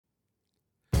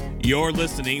You're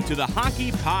listening to the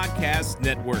Hockey Podcast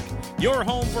Network, your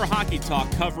home for hockey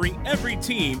talk covering every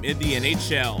team in the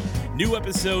NHL. New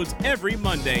episodes every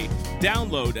Monday.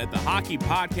 Download at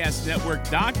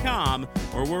thehockeypodcastnetwork.com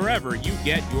or wherever you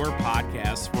get your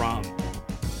podcasts from.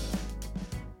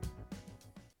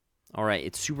 All right,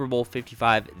 it's Super Bowl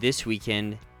 55 this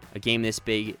weekend. A game this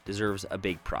big deserves a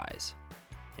big prize.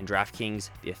 And DraftKings,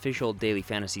 the official daily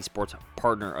fantasy sports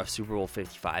partner of Super Bowl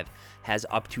 55, has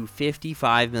up to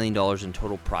 $55 million in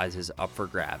total prizes up for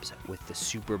grabs with the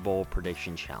Super Bowl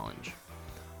Prediction Challenge.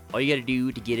 All you got to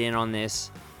do to get in on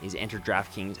this is enter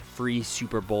DraftKings' free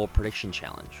Super Bowl Prediction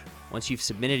Challenge. Once you've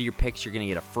submitted your picks, you're going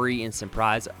to get a free instant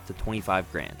prize up to $25,000.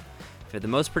 If you have the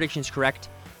most predictions correct,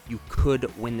 you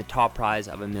could win the top prize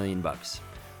of $1 million.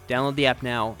 Download the app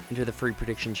now, enter the free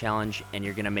prediction challenge, and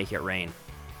you're going to make it rain.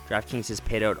 DraftKings has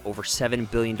paid out over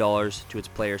 $7 billion to its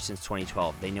players since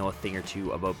 2012. They know a thing or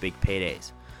two about big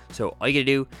paydays. So all you gotta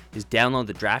do is download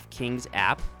the DraftKings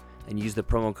app and use the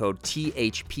promo code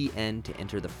THPN to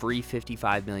enter the free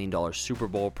 $55 million Super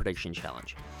Bowl Prediction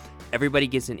Challenge. Everybody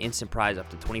gets an instant prize up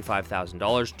to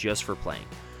 $25,000 just for playing.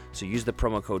 So use the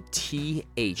promo code THPN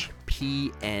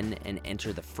and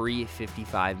enter the free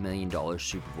 $55 million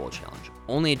Super Bowl Challenge.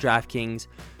 Only at DraftKings,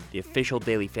 the official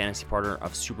daily fantasy partner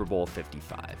of Super Bowl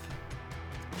 55.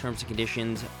 Terms and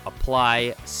conditions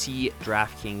apply. See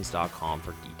DraftKings.com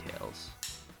for details.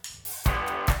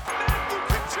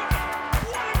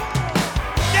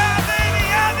 Yeah, baby!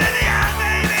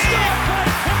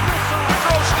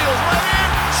 Throw steals right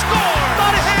in. Score!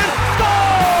 Not ahead.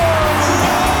 Score!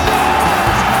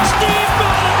 Steve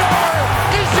Ballmer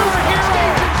is your hero.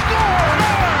 Score!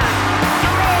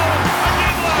 Jerome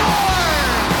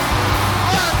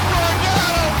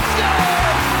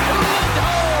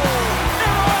Agila.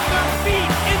 They're on their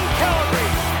feet in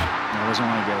Calgary. I wasn't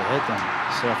want to get a hit then.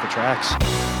 Stay off the tracks.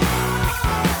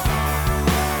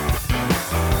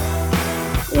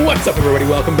 What's up, everybody?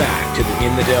 Welcome back to the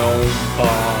In the Dome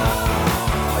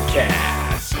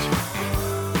podcast.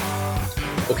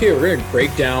 Okay, we're going to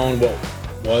break down what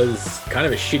was kind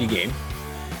of a shitty game.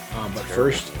 But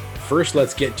first,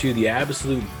 let's get to the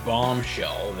absolute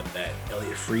bombshell that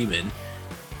Elliot Friedman,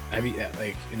 I mean,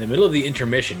 like in the middle of the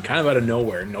intermission, kind of out of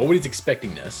nowhere, nobody's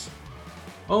expecting this.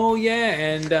 Oh, yeah,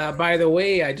 and by the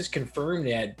way, I just confirmed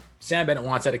that Sam Bennett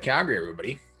wants out of Calgary,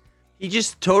 everybody. He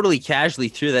just totally casually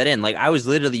threw that in. Like, I was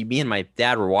literally, me and my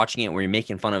dad were watching it where you're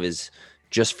making fun of his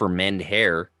just for men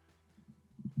hair.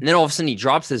 And then all of a sudden he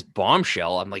drops this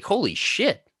bombshell. I'm like, holy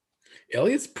shit.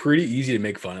 Elliot's pretty easy to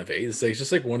make fun of. It's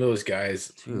just like one of those guys.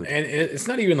 Dude. And it's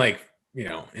not even like,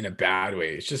 in a bad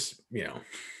way. It's just,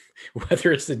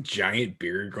 whether it's the giant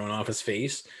beard growing off his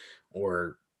face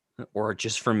or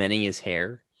just fermenting his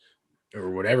hair. Or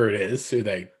whatever it is, or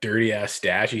that dirty ass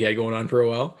stash he had going on for a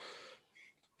while.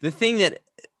 The thing that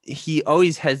he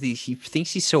always has he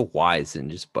thinks he's so wise and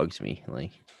just bugs me.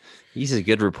 Like, he's a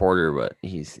good reporter, but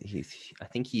I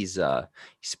think he's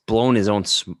blown his own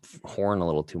horn a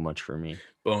little too much for me.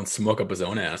 Blowing smoke up his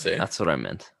own ass, eh? That's what I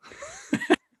meant.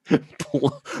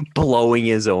 Blowing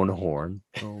his own horn.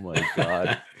 Oh my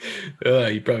God.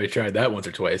 You probably tried that once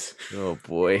or twice. Oh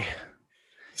boy.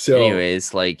 So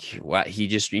anyways, like, wow,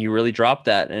 he really dropped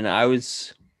that, and I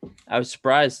was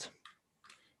surprised.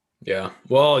 Yeah.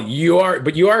 Well, you aren't,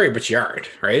 right?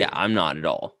 Yeah, I'm not at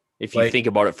all. If you think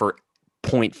about it for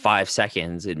 0.5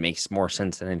 seconds, it makes more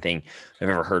sense than anything I've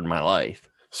ever heard in my life.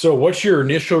 So what's your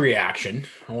initial reaction?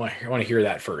 I want to hear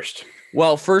that first.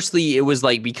 Well, firstly, it was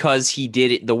like because he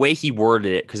did it the way he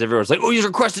worded it, because everyone was like, oh, he's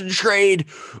requested a trade.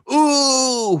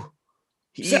 Ooh.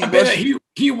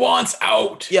 He wants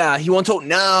out. Yeah, he wants out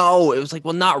now. It was like,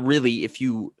 well, not really. If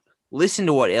you listen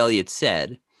to what Elliot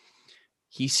said,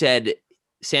 he said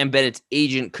Sam Bennett's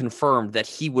agent confirmed that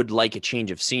he would like a change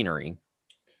of scenery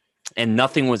and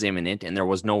nothing was imminent and there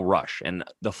was no rush. And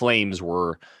the Flames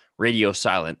were radio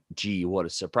silent. Gee, what a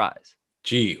surprise.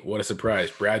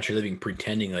 Brad Treliving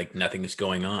pretending like nothing is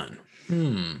going on.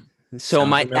 So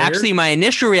my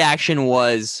initial reaction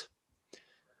was,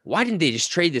 why didn't they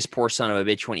just trade this poor son of a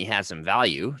bitch when he had some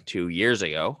value 2 years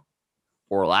ago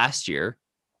or last year?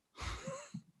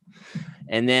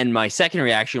 And then my second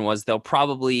reaction was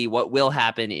what will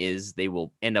happen is they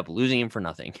will end up losing him for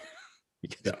nothing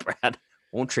because Brad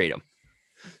won't trade him.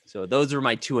 So those are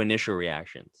my two initial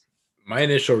reactions. My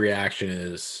initial reaction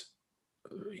is,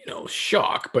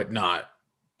 shock, but not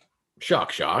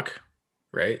shock,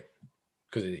 right?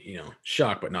 Because,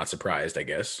 shock, but not surprised, I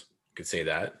guess. You could say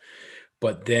that.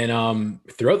 But then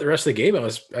throughout the rest of the game, I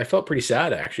felt pretty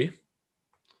sad, actually.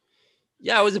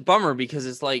 Yeah, it was a bummer because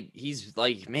it's like, he's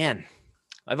like, man,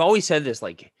 I've always said this,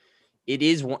 like, It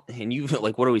is one, and you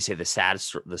like, what do we say? The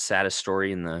saddest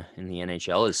story in the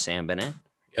NHL is Sam Bennett.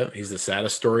 Yeah, he's the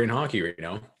saddest story in hockey right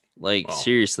now. Like, well,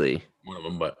 seriously, one of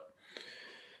them. But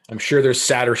I'm sure there's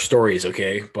sadder stories.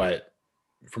 Okay, but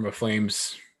from a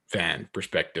Flames fan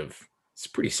perspective, it's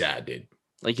pretty sad, dude.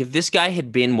 Like, if this guy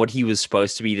had been what he was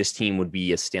supposed to be, this team would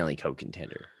be a Stanley Cup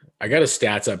contender. I got his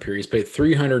stats up here. He's played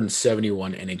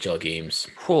 371 NHL games.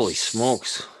 Holy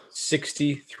smokes.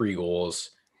 63 goals,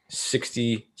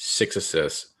 66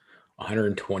 assists,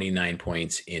 129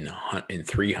 points in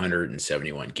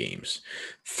 371 games.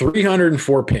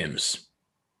 304 PIMs.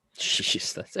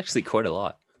 Jeez, that's actually quite a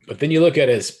lot. But then you look at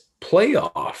his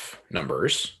playoff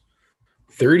numbers.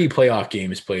 30 playoff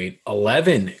games played,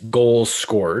 11 goals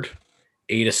scored,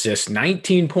 8 assists,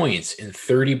 19 points in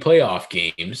 30 playoff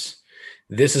games.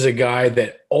 This is a guy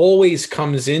that always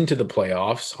comes into the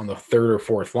playoffs on the third or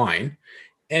fourth line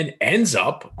and ends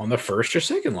up on the first or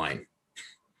second line.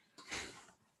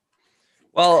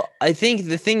 Well, I think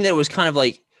the thing that was kind of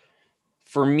like,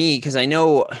 for me, because I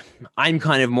know I'm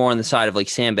kind of more on the side of like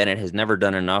Sam Bennett has never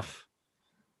done enough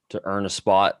to earn a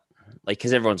spot. Like,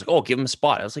 because everyone's like, oh, give him a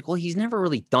spot. I was like, well, he's never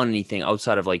really done anything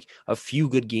outside of like a few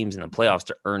good games in the playoffs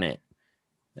to earn it.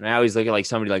 And I always look at like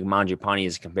somebody like Mangiapane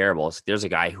as comparable. It's like, there's a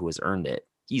guy who has earned it.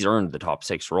 He's earned the top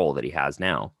 6 role that he has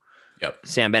now. Yep.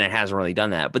 Sam Bennett hasn't really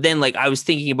done that. But then like I was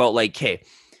thinking about like, hey,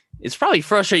 it's probably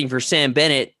frustrating for Sam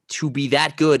Bennett to be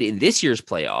that good in this year's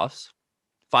playoffs.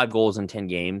 5 goals in 10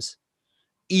 games.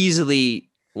 Easily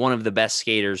one of the best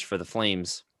skaters for the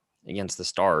Flames against the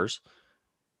Stars.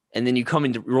 And then you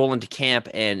roll into camp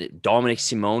and Dominic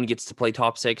Simone gets to play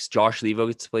top 6. Josh Levo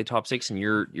gets to play top 6. And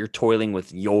you're toiling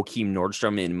with Joachim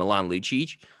Nordstrom and Milan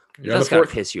Lucic. That's got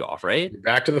to piss you off, right?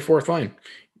 Back to the fourth line.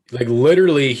 Like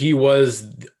literally he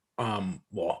was,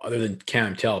 well, other than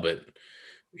Cam Talbot,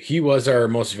 he was our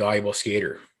most valuable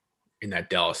skater in that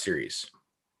Dallas series.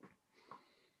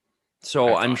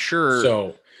 So I'm sure.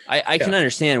 So I can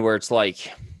understand where it's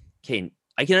like, okay,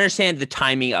 I can understand the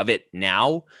timing of it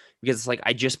now. Because it's like,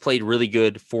 I just played really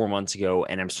good 4 months ago,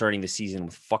 and I'm starting the season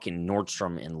with fucking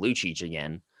Nordstrom and Lucic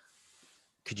again.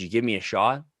 Could you give me a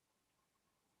shot?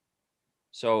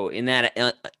 So in that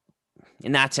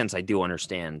sense, I do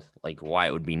understand like why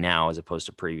it would be now as opposed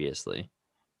to previously.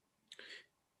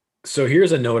 So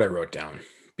here's a note I wrote down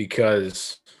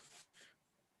because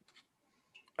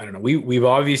I don't know. We've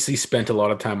obviously spent a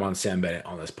lot of time on Sam Bennett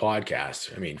on this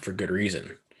podcast. I mean, for good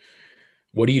reason.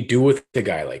 What do you do with a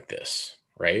guy like this?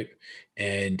 Right?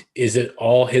 And is it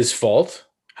all his fault?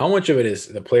 How much of it is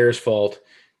the player's fault?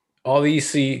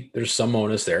 Obviously, there's some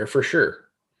onus there for sure.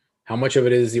 How much of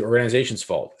it is the organization's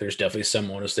fault? There's definitely some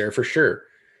onus there for sure.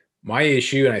 My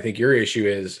issue, and I think your issue,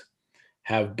 is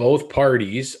have both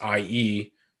parties,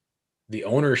 i.e., the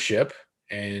ownership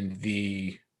and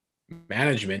the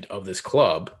management of this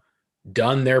club,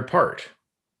 done their part?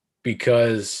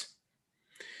 Because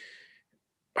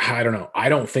I don't know. I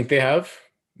don't think they have.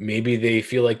 Maybe they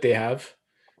feel like they have.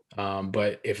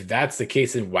 But if that's the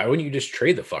case, then why wouldn't you just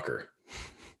trade the fucker?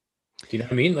 Do you know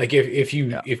what I mean? Like if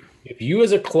you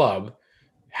as a club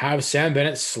have Sam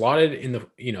Bennett slotted in the,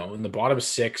 in the bottom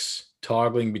 6,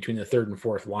 toggling between the third and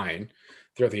fourth line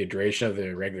throughout the duration of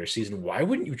the regular season, why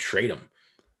wouldn't you trade him?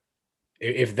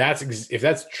 If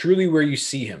that's truly where you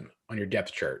see him on your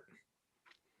depth chart.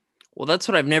 Well, that's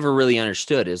what I've never really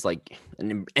understood is like,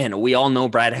 and we all know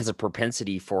Brad has a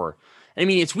propensity for, I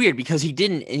mean, it's weird because he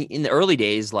didn't in the early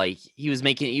days, like he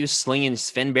was slinging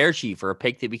Sven Baertschi for a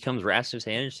pick that becomes Rasmus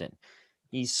Anderson.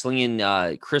 He's slinging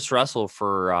Chris Russell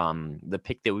for the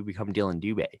pick that would become Dylan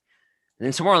Dubé. And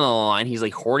then somewhere on the line, he's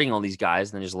like hoarding all these guys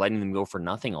and then just letting them go for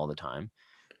nothing all the time.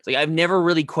 It's like, I've never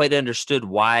really quite understood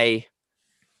why,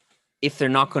 if they're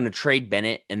not going to trade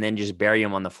Bennett and then just bury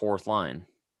him on the fourth line.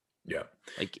 Yeah.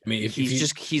 Like, I mean,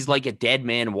 he's like a dead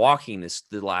man walking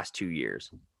the last 2 years.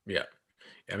 Yeah.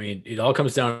 I mean, it all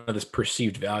comes down to this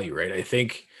perceived value, right? I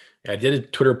think I did a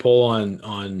Twitter poll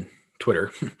on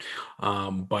Twitter,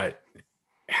 but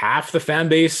half the fan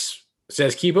base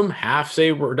says keep him, half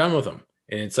say we're done with him.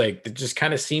 And it's like, it just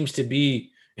kind of seems to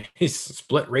be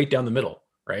split right down the middle,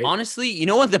 right? Honestly, you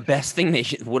know what the best thing they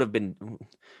would have been,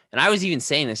 and I was even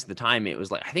saying this at the time, it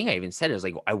was like, I think I even said it was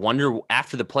like, I wonder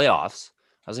after the playoffs,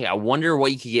 I was like, I wonder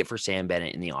what you could get for Sam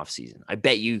Bennett in the offseason. I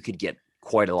bet you could get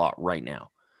quite a lot right now.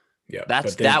 Yeah,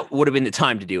 that would have been the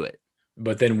time to do it.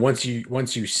 But then once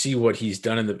you see what he's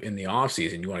done in the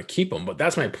offseason, you want to keep him. But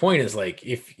that's my point is like,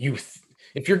 if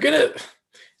you're gonna,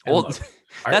 well,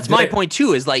 that's my point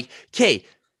too, is like, okay,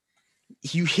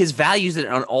 his value's at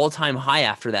an all-time high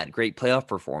after that great playoff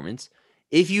performance.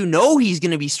 If you know he's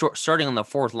going to be starting on the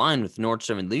fourth line with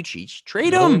Nordstrom and Lucic,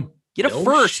 trade him. Get a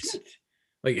first. Shit.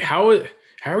 Like how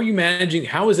are you managing?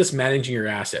 How is this managing your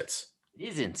assets? It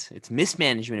isn't. It's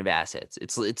mismanagement of assets.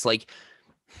 It's like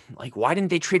why didn't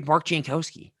they trade Mark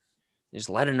Jankowski? Just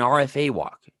let an RFA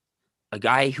walk. A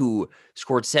guy who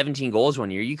scored 17 goals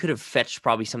one year, you could have fetched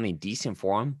probably something decent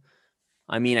for him.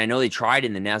 I mean, I know they tried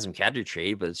in the Nazem Kadri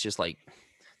trade, but it's just like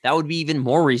that would be even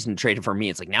more reason to trade him for me.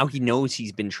 It's like now he knows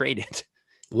he's been traded.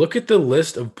 Look at the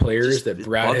list of players that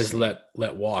Brad has me.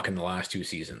 let walk in the last 2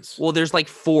 seasons. Well, there's like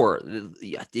 4.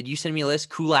 Did you send me a list?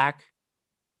 Kulak,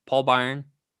 Paul Byron,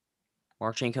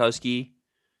 Mark Jankowski,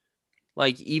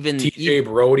 like even TJ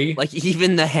Brody, like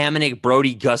even the Hamonic,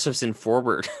 Brody, Gustafson,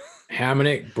 Forbert.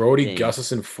 Hamonic, Brody,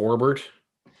 Gustafson, Forbert.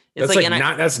 It's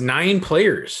that's that's 9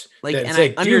 players. Like, that's and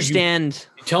I understand. Dude,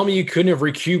 you tell me you couldn't have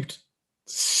recouped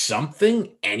something,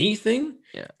 anything?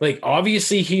 Yeah. Like,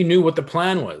 obviously he knew what the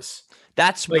plan was.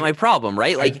 That's my problem,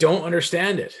 right? Like, I don't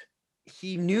understand it.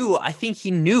 I think he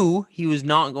knew he was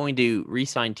not going to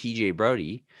re-sign TJ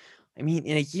Brody. I mean,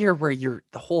 in a year where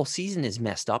the whole season is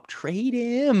messed up, trade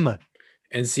him.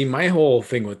 And see, my whole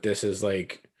thing with this is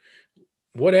like,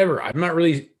 whatever. I'm not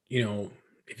really,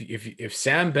 if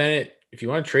Sam Bennett, if you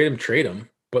want to trade him.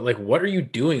 But like, what are you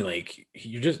doing? Like,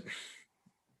 you're just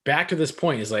back to this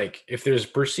point is like, if there's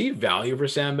perceived value for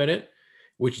Sam Bennett,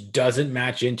 which doesn't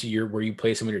match into where you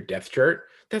place him in your depth chart,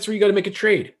 that's where you got to make a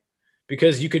trade,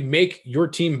 because you could make your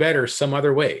team better some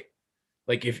other way.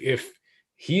 Like if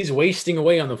he's wasting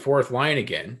away on the 4th line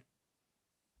again,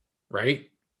 right?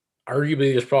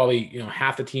 Arguably, there's probably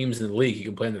half the teams in the league he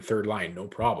can play on the 3rd line, no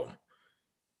problem,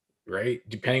 right?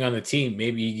 Depending on the team,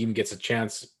 maybe he even gets a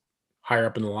chance higher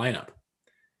up in the lineup.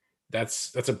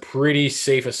 That's a pretty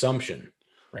safe assumption.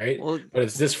 Right. Well, but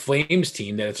it's this Flames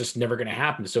team that it's just never going to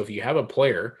happen. So if you have a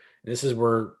player, this is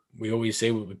where we always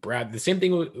say with Brad, the same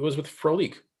thing was with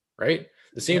Frolik, right?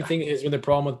 The same thing has been the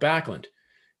problem with Backlund.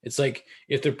 It's like,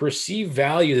 if the perceived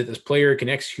value that this player can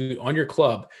execute on your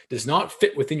club does not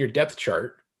fit within your depth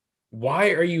chart,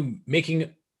 why are you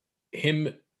making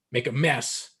him make a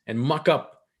mess and muck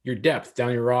up your depth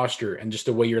down your roster and just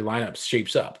the way your lineup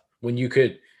shapes up, when you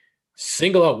could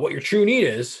single out what your true need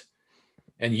is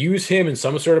and use him in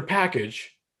some sort of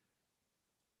package,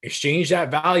 exchange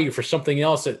that value for something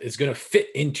else that is going to fit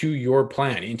into your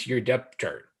plan, into your depth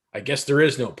chart? I guess there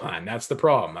is no plan. That's the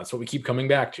problem. That's what we keep coming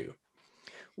back to.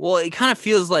 Well, it kind of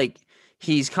feels like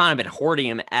he's kind of been hoarding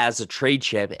him as a trade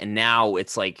chip, and now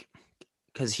it's like,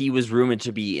 because he was rumored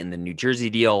to be in the New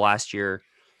Jersey deal last year.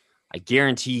 I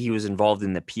guarantee he was involved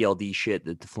in the PLD shit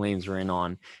that the Flames were in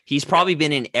on. He's probably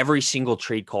been in every single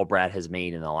trade call Brad has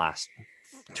made in the last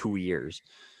 2 years.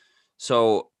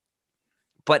 So,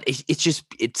 but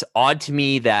it's odd to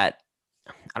me that,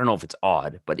 I don't know if it's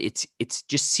odd, but it's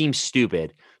just seems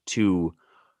stupid to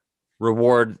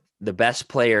reward the best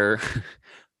player,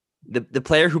 the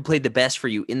player who played the best for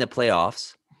you in the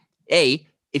playoffs.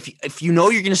 If you know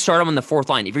you're going to start him on the 4th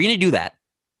line, if you're going to do that,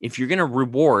 if you're going to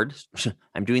reward,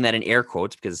 I'm doing that in air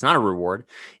quotes because it's not a reward.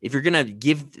 If you're going to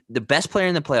give the best player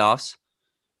in the playoffs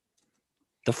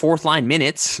the 4th line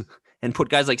minutes and put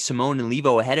guys like Simone and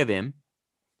Levo ahead of him,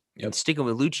 and stick him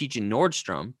with Lucic and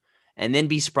Nordstrom, and then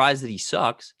be surprised that he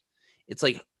sucks, it's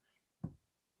like,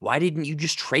 why didn't you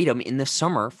just trade him in the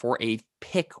summer for a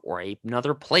pick or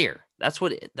another player? That's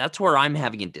where I'm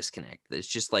having a disconnect. It's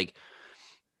just like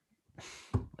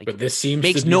but this seems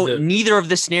makes to be neither of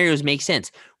the scenarios make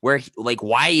sense. Where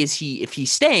why is he, if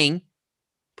he's staying,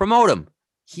 promote him?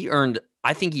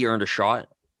 I think he earned a shot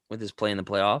with his play in the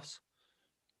playoffs.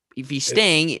 If he's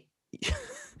staying,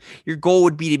 your goal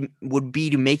would be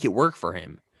to make it work for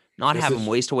him, not have him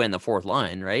waste away on the 4th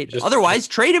line, right? Otherwise,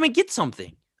 trade him and get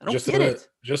something. I don't get it.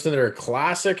 Just another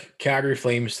classic Calgary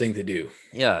Flames thing to do.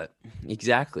 Yeah,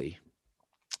 exactly.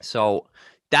 So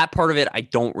that part of it, I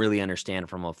don't really understand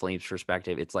from a Flames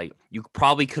perspective. It's like, you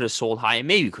probably could have sold high, and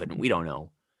maybe you couldn't. We don't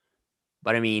know.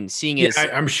 But I mean, seeing as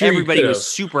I'm sure everybody was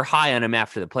super high on him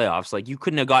after the playoffs, like, you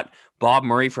couldn't have got Bob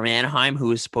Murray from Anaheim, who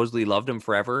has supposedly loved him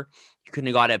forever. You couldn't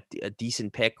have got a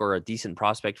decent pick or a decent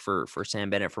prospect for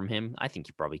Sam Bennett from him. I think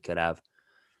you probably could have.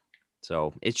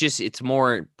 So it's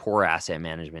more poor asset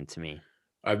management to me.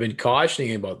 I've been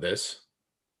cautioning about this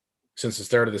since the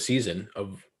start of the season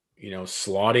of,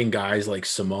 slotting guys like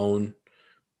Simone,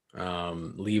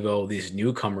 Levo, these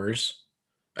newcomers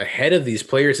ahead of these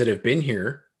players that have been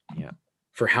here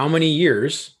for how many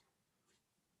years?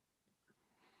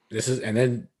 And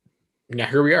then now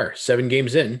here we are, 7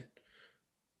 games in.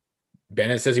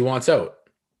 Bennett says he wants out.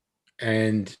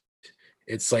 And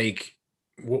it's like,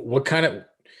 what kind of,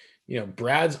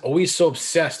 Brad's always so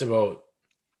obsessed about,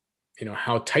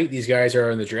 how tight these guys are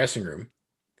in the dressing room.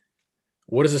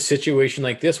 What does a situation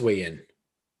like this weigh in?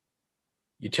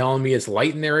 You telling me it's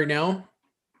light in there right now?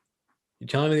 You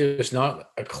telling me there's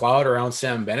not a cloud around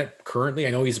Sam Bennett currently?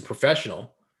 I know he's a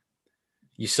professional.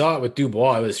 You saw it with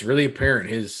Dubois. It was really apparent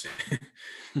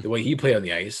the way he played on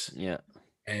the ice. Yeah.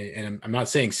 And I'm not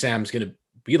saying Sam's going to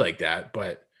be like that,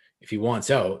 but if he wants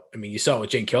out, I mean, you saw it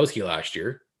with Jankowski last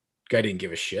year. Guy didn't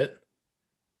give a shit.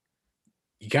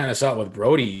 You kind of saw it with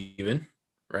Brody even,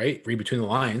 right? Read between the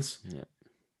lines. Yeah.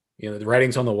 You know, the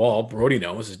writing's on the wall. Brody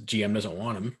knows his GM doesn't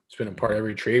want him. It's been a part of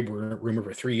every trade rumor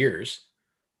for 3 years.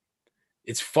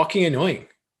 It's fucking annoying.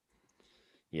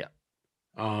 Yeah.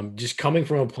 Just coming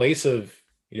from a place of,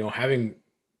 having,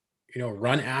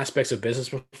 run aspects of business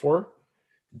before,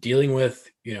 dealing with,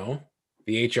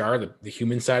 the HR, the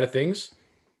human side of things.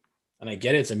 And I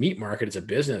get it, it's a meat market, it's a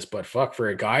business, but fuck, for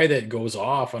a guy that goes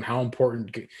off on how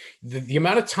important the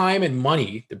amount of time and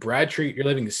money that Brad Treat Your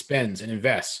Living spends and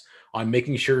invests on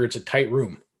making sure it's a tight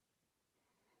room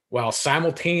while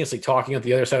simultaneously talking out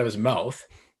the other side of his mouth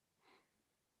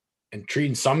and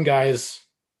treating some guys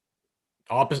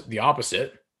the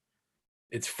opposite,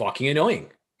 it's fucking annoying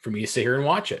for me to sit here and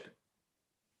watch it.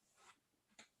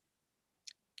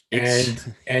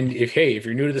 And if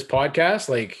you're new to this podcast,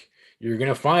 like, you're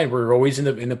gonna find we're always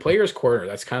in the players' corner.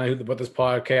 That's kind of what this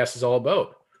podcast is all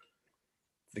about.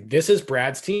 Like, this is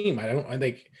Brad's team. I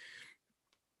think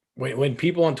when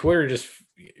people on Twitter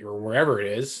or wherever it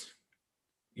is,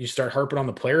 you start harping on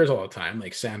the players all the time,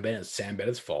 like Sam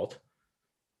Bennett's fault.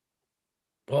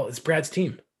 Well, it's Brad's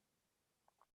team.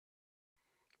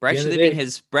 Brad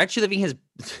Treliving has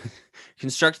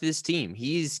constructed this team.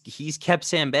 He's kept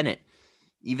Sam Bennett,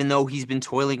 even though he's been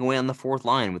toiling away on the fourth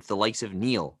line with the likes of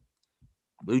Neil,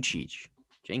 Lucic,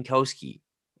 Jankowski,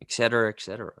 et cetera, et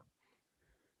cetera.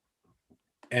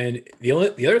 And the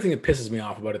other thing that pisses me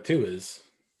off about it too is,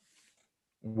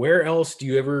 where else do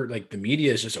you ever, like, the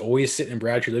media is just always sitting in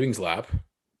Brad Treliving's lap?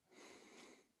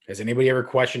 Has anybody ever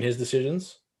questioned his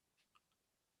decisions?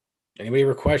 Anybody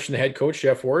ever questioned the head coach,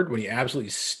 Jeff Ward, when he absolutely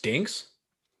stinks?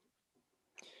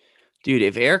 Dude,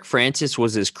 if Eric Francis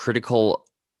was as critical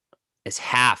as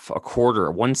a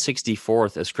quarter,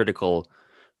 1/64th as critical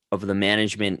of the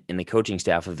management and the coaching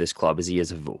staff of this club as he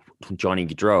is of Johnny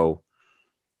Gaudreau,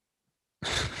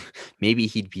 maybe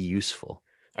he'd be useful.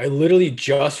 I literally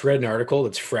just read an article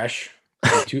that's fresh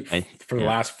from the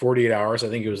last 48 hours. I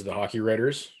think it was the Hockey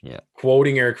Writers. Yeah.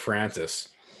 Quoting Eric Francis.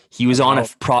 He was on a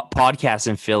podcast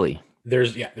in Philly.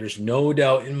 There's no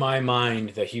doubt in my mind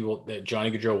that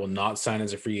Johnny Gaudreau will not sign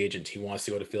as a free agent. He wants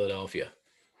to go to Philadelphia.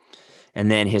 And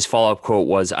then his follow-up quote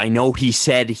was, I know he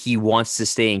said he wants to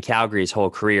stay in Calgary his whole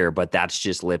career, but that's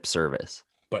just lip service.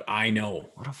 But I know.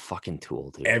 What a fucking tool,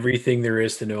 dude. Everything there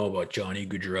is to know about Johnny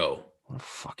Gaudreau. What a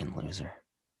fucking loser.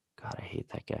 God, I hate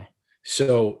that guy.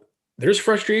 So there's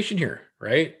frustration here,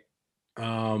 right?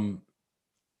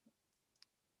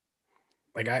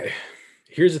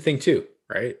 Here's the thing too,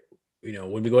 right?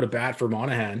 When we go to bat for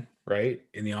Monahan, right,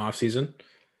 in the offseason,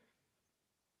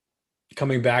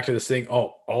 coming back to this thing,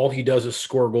 all he does is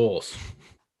score goals.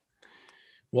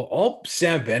 Well, all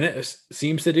Sam Bennett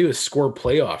seems to do is score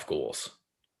playoff goals.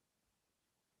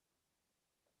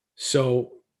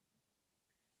 So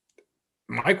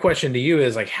my question to you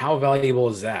is, like, how valuable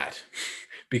is that?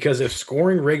 Because if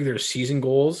scoring regular season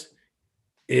goals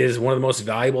is one of the most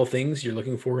valuable things you're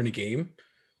looking for in a game,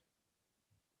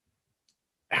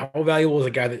 how valuable is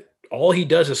a guy that all he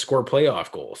does is score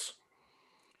playoff goals?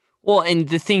 Well, and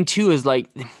the thing too is, like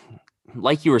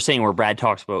you were saying, where Brad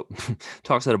talks out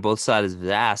of both sides of his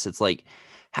ass. It's like,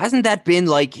 hasn't that been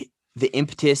like the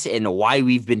impetus and why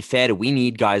we've been fed? We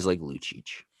need guys like Lucic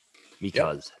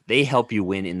because they help you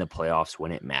win in the playoffs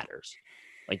when it matters.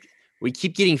 Like, we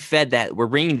keep getting fed that we're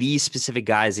bringing these specific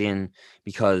guys in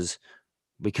because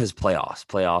playoffs.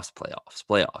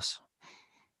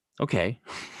 Okay.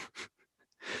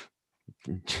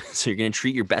 So you're going to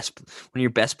treat one of your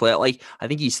best player. Like, I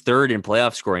think he's third in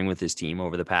playoff scoring with his team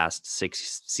over the past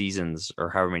 6 seasons, or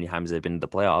however many times they've been to the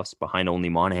playoffs, behind only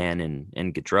Monahan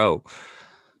and Gaudreau.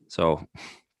 So,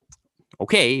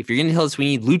 okay, if you're going to tell us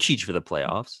we need Lucic for the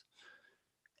playoffs,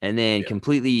 and then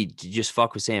completely just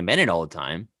fuck with Sam Bennett all the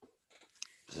time,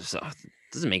 so it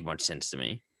doesn't make much sense to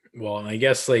me. Well, and I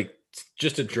guess, like,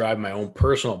 just to drive my own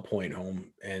personal point home,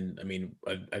 and I mean,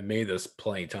 I've made this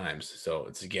plenty of times, so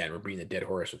it's, again, we're beating a dead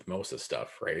horse with most of the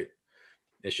stuff, right?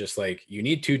 It's just like, you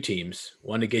need 2 teams,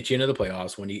 one to get you into the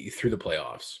playoffs, one to get you through the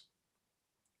playoffs.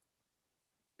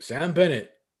 Sam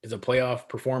Bennett is a playoff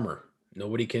performer.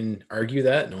 Nobody can argue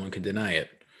that. No one can deny it.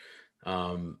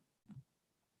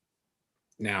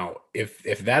 Now, if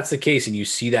that's the case and you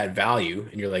see that value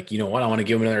and you're like, you know what, I want to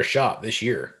give him another shot this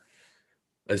year.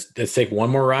 Let's take one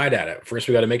more ride at it. First,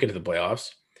 we got to make it to the playoffs.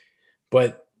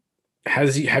 But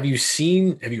have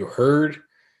you heard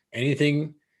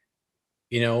anything,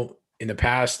 in the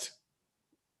past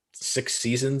 5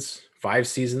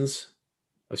 seasons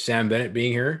of Sam Bennett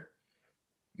being here,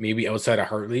 maybe outside of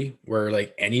Hartley, where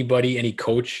like any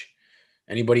coach,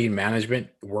 anybody in management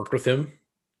worked with him,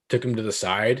 took him to the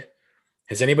side?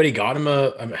 Has anybody got him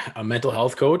a mental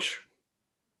health coach?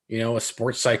 A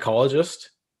sports psychologist?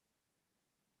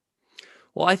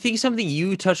 Well, I think something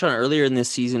you touched on earlier in this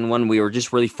season when we were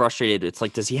just really frustrated. It's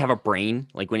like, does he have a brain?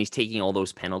 Like when he's taking all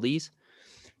those penalties,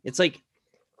 it's like,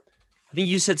 I think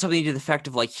you said something to the effect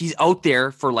of like, he's out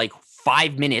there for like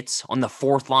 5 minutes on the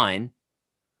 4th line.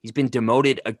 He's been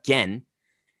demoted again.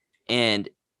 And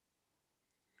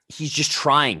he's just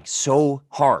trying so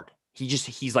hard.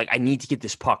 He's like, I need to get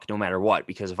this puck no matter what,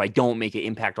 because if I don't make an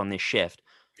impact on this shift,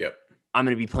 I'm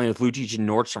going to be playing with Lucic and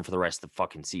Nordstrom for the rest of the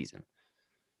fucking season.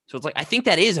 So it's like, I think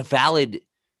that is a valid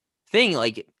thing.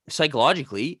 Like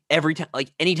psychologically, every time, like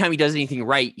anytime he does anything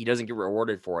right, he doesn't get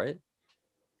rewarded for it.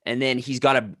 And then he's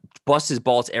got to bust his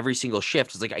balls every single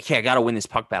shift. It's like, okay, I got to win this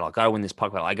puck battle. I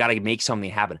got to make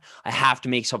something happen. I have to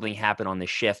make something happen on this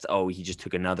shift. Oh, he just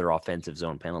took another offensive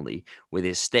zone penalty with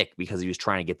his stick because he was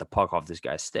trying to get the puck off this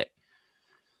guy's stick.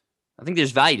 I think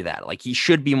there's value to that. Like he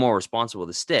should be more responsible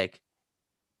with the stick.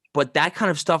 But that kind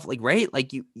of stuff, like, right?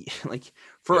 Like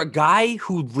for a guy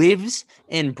who lives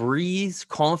and breathes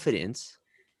confidence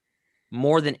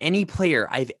more than any player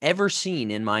I've ever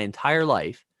seen in my entire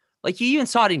life. Like you even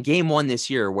saw it in game 1 this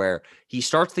year where he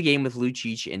starts the game with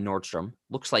Lucic and Nordstrom,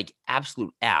 looks like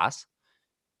absolute ass,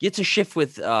 gets a shift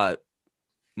with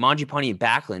Mangiapane and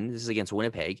Backlund. This is against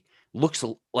Winnipeg. Looks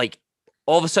like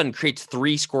all of a sudden creates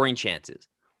 3 scoring chances.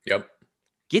 Yep.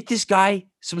 Get this guy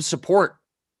some support.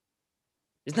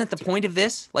 Isn't that the point of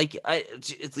this? Like, got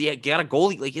a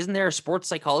goalie. Like, isn't there a sports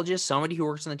psychologist, somebody who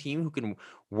works on the team who can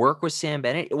work with Sam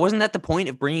Bennett? Wasn't that the point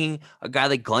of bringing a guy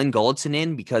like Glenn Gulletson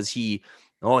in, because he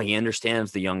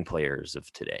understands the young players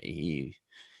of today.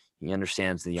 He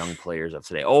understands the young players of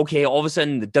today. Okay, all of a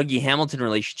sudden the Dougie Hamilton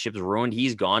relationship is ruined.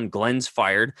 He's gone. Glenn's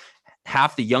fired.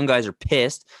 Half the young guys are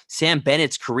pissed. Sam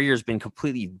Bennett's career has been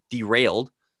completely derailed.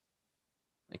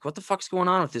 Like, what the fuck's going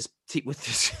on with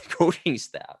this coaching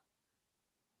staff?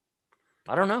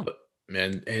 I don't know,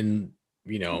 man. And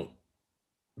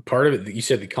part of it, you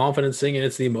said the confidence thing, and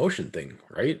it's the emotion thing,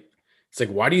 right? It's like,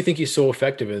 why do you think he's so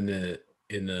effective in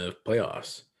the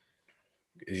playoffs?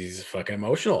 He's fucking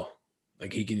emotional.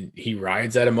 Like he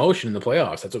rides that emotion in the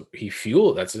playoffs. That's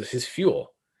what that's his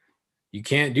fuel. You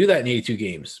can't do that in 82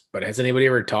 games. But has anybody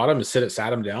ever taught him to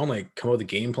sat him down, like come up with a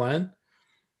game plan?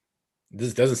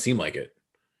 This doesn't seem like it.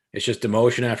 It's just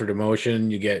demotion after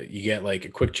demotion. You get like a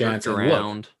quick chance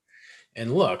around.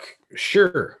 And look,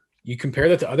 sure, you compare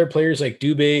that to other players like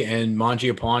Dubé and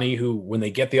Mangiapane, who, when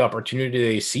they get the opportunity,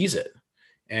 they seize it.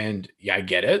 And yeah, I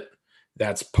get it.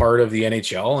 That's part of the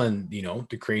NHL, and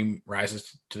the cream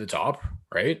rises to the top,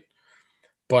 right?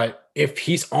 But if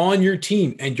he's on your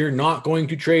team and you're not going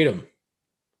to trade him,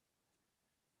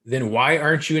 then why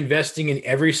aren't you investing in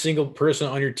every single person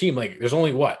on your team? Like, there's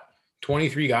only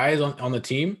 23 guys on the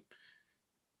team.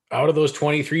 Out of those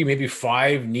 23, maybe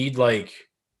 5 need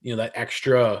that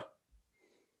extra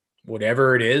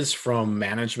whatever it is from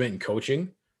management and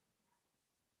coaching.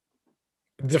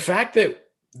 The fact that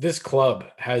this club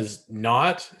has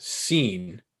not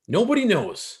seen, nobody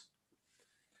knows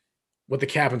what the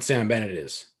cap and Sam Bennett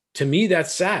is. To me,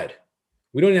 that's sad.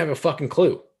 We don't even have a fucking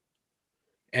clue.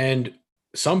 And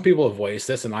some people have voiced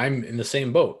this, and I'm in the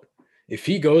same boat. If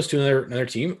he goes to another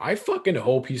team, I fucking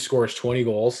hope he scores 20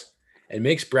 goals and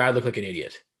makes Brad look like an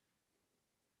idiot.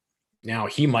 Now,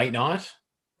 he might not,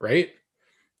 right?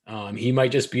 He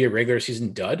might just be a regular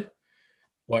season dud.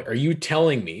 What are you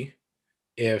telling me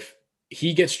if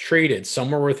he gets traded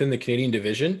somewhere within the Canadian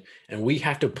division and we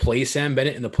have to play Sam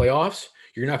Bennett in the playoffs?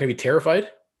 You're not going to be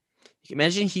terrified?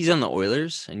 Imagine he's on the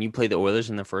Oilers and you play the Oilers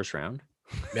in the first round.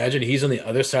 Imagine he's on the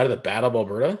other side of the Battle of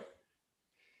Alberta.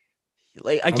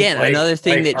 Like, again, another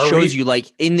thing that shows you,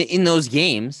 like, in those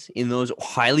games, in those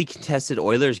highly contested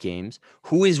Oilers games,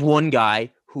 who is one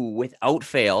guy who, without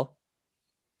fail,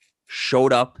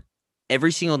 showed up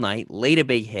every single night, laid a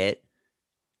big hit,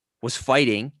 was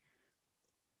fighting,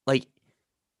 like,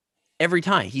 every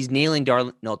time. He's nailing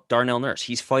Darnell Nurse.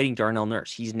 He's fighting Darnell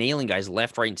Nurse. He's nailing guys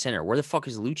left, right, and center. Where the fuck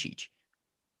is Lucic?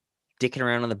 Dicking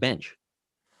around on the bench.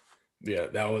 Yeah,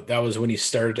 that was when he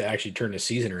started to actually turn the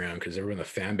season around, because everyone in the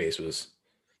fan base was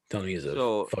telling me he's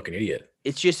a fucking idiot.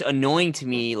 It's just annoying to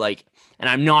me, like, and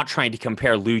I'm not trying to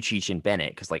compare Lucic and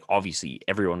Bennett, because, like, obviously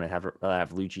everyone would have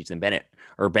Lucic than Bennett,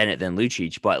 or Bennett than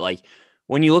Lucic, but, like,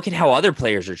 when you look at how other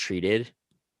players are treated,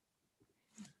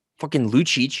 fucking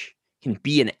Lucic can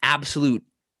be an absolute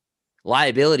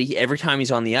liability every time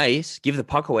he's on the ice, give the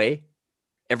puck away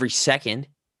every second,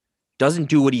 doesn't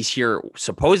do what he's here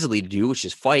supposedly to do, which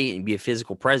is fight and be a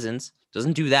physical presence,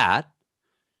 doesn't do that,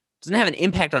 doesn't have an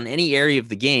impact on any area of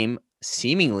the game,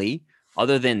 seemingly,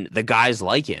 other than the guys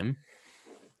like him,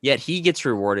 yet he gets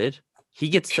rewarded. He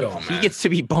gets to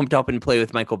be bumped up and play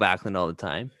with Michael Backlund all the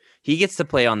time. He gets to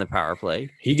play on the power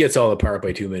play. He gets all the power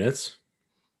play 2 minutes.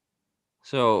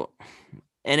 So,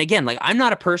 and again, like, I'm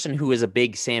not a person who is a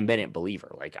big Sam Bennett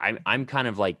believer. Like, I'm kind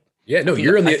of like, yeah, no,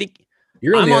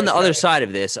 I'm on the other side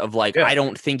of this of like, yeah. I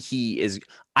don't think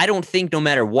no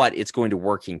matter what, it's going to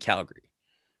work in Calgary.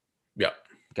 Yeah.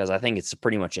 Because I think it's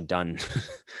pretty much a done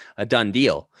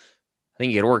deal. I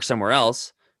think it could work somewhere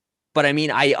else. But I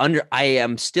mean,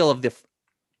 I'm still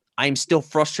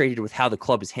frustrated with how the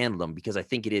club has handled them, because I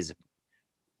think it is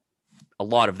a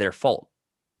lot of their fault.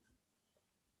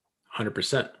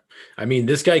 100%. I mean,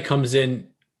 this guy comes in,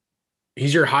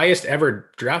 he's your highest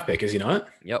ever draft pick, is he not?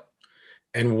 Yep.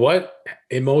 And what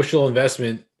emotional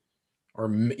investment or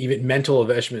even mental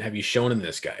investment have you shown in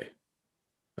this guy?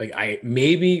 Like,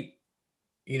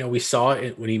 we saw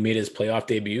it when he made his playoff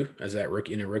debut as that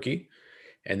rookie,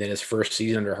 and then his first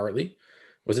season under Hartley.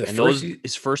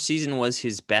 His first season was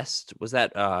his best. Was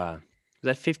that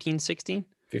 15, 16?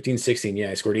 15, 16, yeah.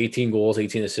 He scored 18 goals,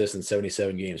 18 assists in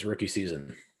 77 games, rookie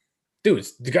season. Dude,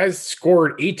 the guy's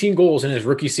scored 18 goals in his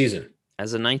rookie season.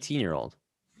 As a 19-year-old.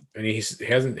 And he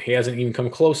hasn't even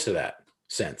come close to that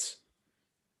since.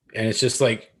 And it's just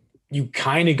like, you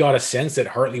kind of got a sense that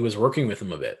Hartley was working with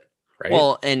him a bit, right?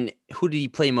 Well, and who did he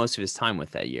play most of his time with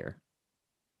that year?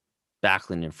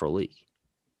 Backlund and Frolik.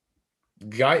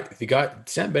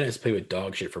 Sam Bennett has played with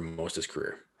dog shit for most of his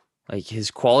career. Like, his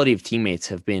quality of teammates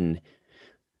have been,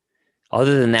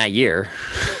 other than that year,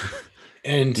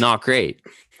 and not great.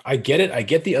 I get it. I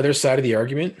get the other side of the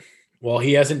argument. Well,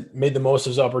 he hasn't made the most of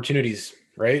his opportunities,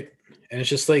 right? And it's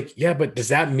just like, yeah, but does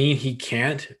that mean he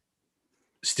can't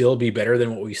still be better than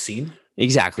what we've seen?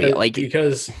 Exactly.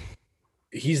 Because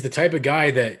he's the type of guy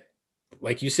that,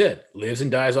 like you said, lives and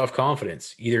dies off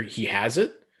confidence. Either he has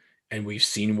it, and we've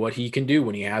seen what he can do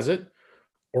when he has it,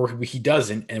 or he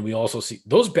doesn't. And we also see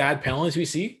those bad penalties we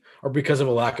see are because of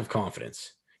a lack of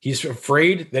confidence. He's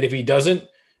afraid that if he doesn't,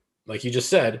 like you just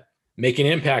said, make an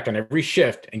impact on every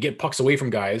shift and get pucks away from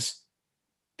guys,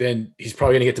 then he's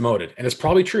probably going to get demoted. And it's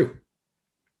probably true.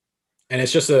 And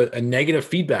it's just a negative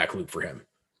feedback loop for him.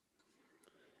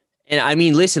 And I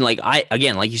mean, listen, like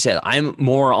you said, I'm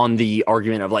more on the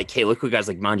argument of like, hey, look what guys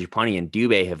like Mangiapane and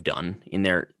Dubé have done in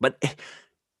there. But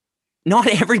not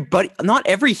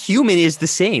every human is the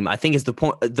same, I think, is the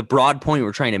point, the broad point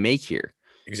we're trying to make here.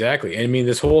 Exactly. And I mean,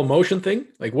 this whole emotion thing,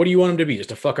 like, what do you want him to be?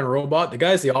 Just a fucking robot? The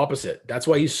guy's the opposite. That's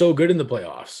why he's so good in the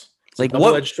playoffs. It's like,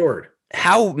 double-edged sword.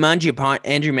 How Andrew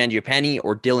Mangiapane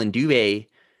or Dylan Dubé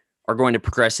are going to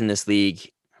progress in this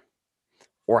league,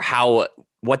 or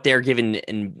what they're given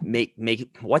and make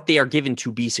what they are given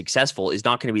to be successful is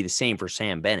not going to be the same for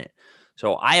Sam Bennett.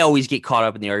 So I always get caught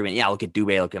up in the argument. Yeah, look at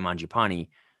Dubé, look at Mangiapane.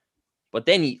 But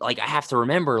then, I have to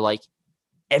remember,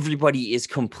 everybody is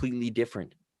completely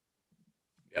different.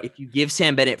 Yep. If you give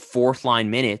Sam Bennett fourth line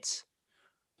minutes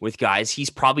with guys, he's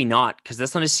probably not, because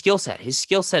that's not his skill set. His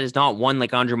skill set is not one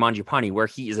like Andrew Mangiapane, where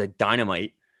he is a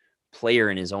dynamite player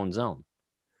in his own zone.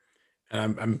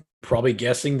 And I'm probably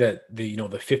guessing that the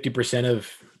 50%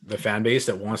 of the fan base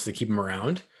that wants to keep him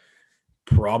around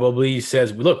probably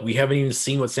says, look, we haven't even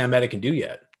seen what Sam Bennett can do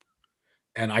yet.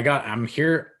 And I'm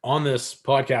here on this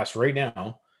podcast right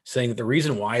now saying that the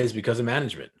reason why is because of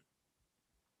management.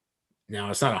 Now,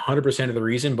 it's not 100% of the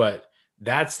reason, but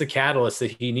that's the catalyst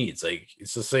that he needs. Like,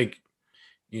 it's just like,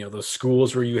 those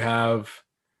schools where you have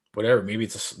whatever, maybe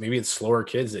it's slower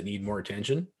kids that need more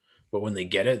attention, but when they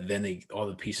get it, then all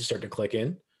the pieces start to click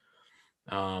in.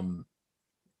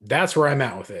 That's where I'm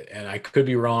at with it. And I could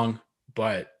be wrong,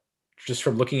 but just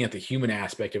from looking at the human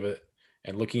aspect of it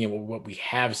and looking at what we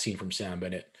have seen from Sam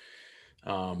Bennett,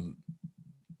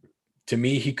 to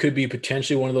me, he could be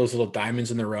potentially one of those little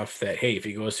diamonds in the rough that, hey, if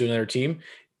he goes to another team,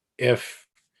 if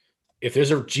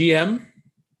there's a GM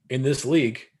in this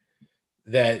league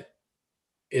that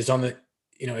is on the,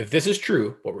 if this is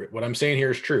true, what I'm saying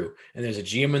here is true, and there's a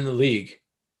GM in the league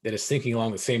that is thinking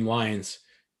along the same lines,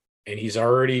 and he's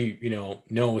already,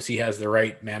 knows he has the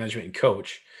right management and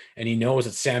coach, and he knows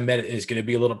that Sam Bennett is going to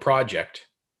be a little project,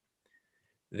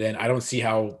 then I don't see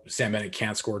how Sam Bennett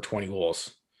can't score 20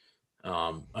 goals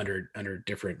under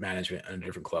different management, under a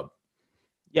different club.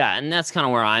 Yeah, and that's kind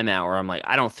of where I'm at, where I'm like,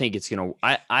 I don't think it's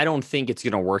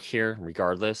gonna work here,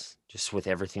 regardless, just with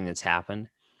everything that's happened.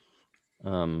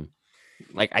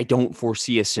 Like, I don't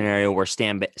foresee a scenario where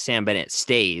Sam Bennett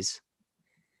stays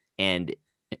and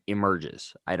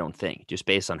emerges. I don't think, just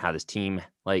based on how this team,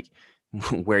 like,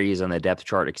 where he is on the depth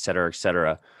chart, et cetera, et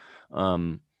cetera.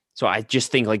 So I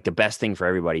just think, like, the best thing for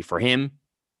everybody, for him,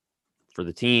 for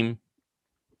the team,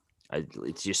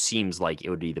 it just seems like it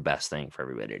would be the best thing for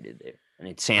everybody to do.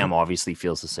 And Sam obviously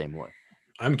feels the same way.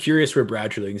 I'm curious where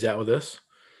Brad Treliving's at with this.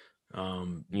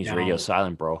 He's radio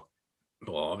silent, bro.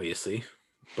 Well, obviously.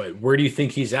 But where do you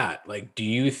think he's at? Like, do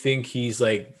you think he's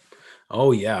like,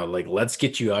 oh, yeah, like, let's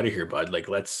get you out of here, bud. Like,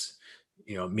 let's,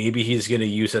 maybe he's going to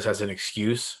use this as an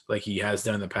excuse like he has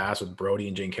done in the past with Brody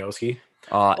and Jankowski.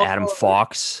 Adam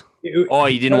Fox. He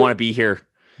didn't want to be here.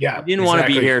 Yeah. He didn't want to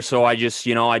be here, so I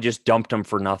just dumped him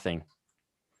for nothing.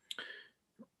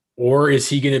 Or is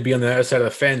he going to be on the other side of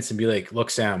the fence and be like, look,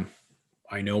 Sam,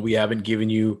 I know we haven't given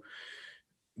you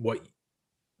what –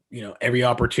 every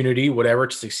opportunity, whatever,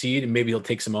 to succeed. And maybe he'll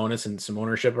take some onus and some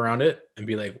ownership around it and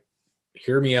be like,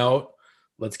 hear me out.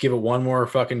 Let's give it one more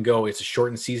fucking go. It's a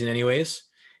shortened season anyways.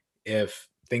 If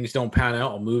things don't pan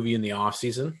out, I'll move you in the off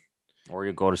season. Or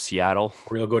you'll go to Seattle.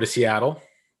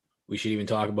 We should even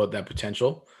talk about that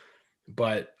potential.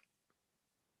 But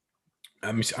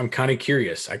I'm kind of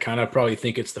curious. I kind of probably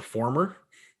think it's the former,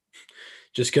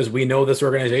 just because we know this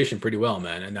organization pretty well,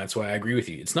 man. And that's why I agree with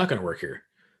you. It's not going to work here.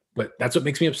 But that's what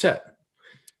makes me upset.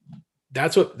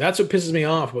 That's what pisses me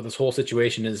off about this whole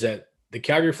situation, is that the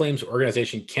Calgary Flames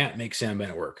organization can't make Sam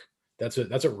Bennett work. That's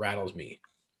what rattles me.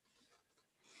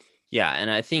 Yeah,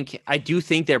 and I do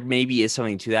think there maybe is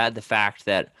something to that. The fact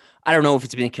that, I don't know if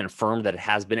it's been confirmed that it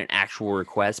has been an actual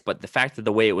request, but the fact that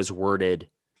the way it was worded,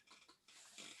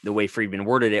 the way Friedman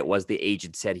worded it, was the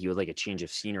agent said he would like a change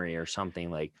of scenery or something.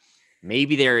 Like,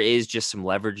 maybe there is just some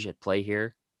leverage at play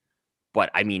here. But,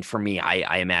 I mean, for me,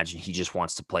 I imagine he just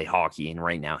wants to play hockey. And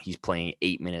right now he's playing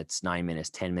 8 minutes, 9 minutes,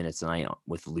 10 minutes a night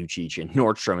with Lucic and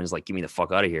Nordstrom, and is like, get me the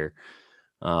fuck out of here.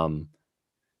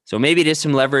 So maybe it is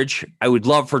some leverage. I would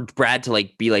love for Brad to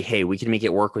be like, hey, we can make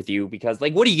it work with you. Because,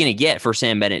 what are you going to get for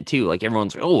Sam Bennett, too? Like,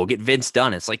 everyone's like, oh, we'll get Vince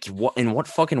Dunn. It's like, in what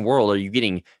fucking world are you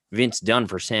getting Vince Dunn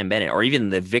for Sam Bennett? Or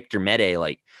even the Victor Mete?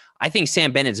 Like, I think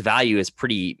Sam Bennett's value is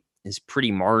pretty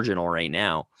marginal right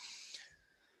now.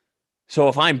 So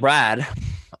if I'm Brad,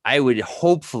 I would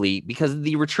hopefully, because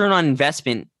the return on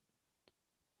investment,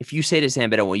 if you say to Sam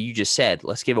Bennett what you just said,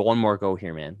 let's give it one more go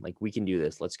here, man. Like, we can do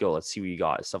this. Let's go. Let's see what you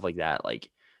got. Stuff like that. Like,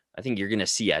 I think you're going to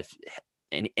see it.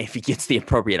 And if he gets the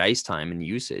appropriate ice time and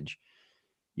usage,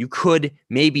 you could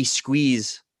maybe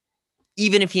squeeze,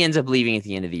 even if he ends up leaving at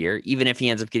the end of the year, even if he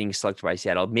ends up getting selected by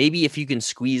Seattle, maybe if you can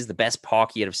squeeze the best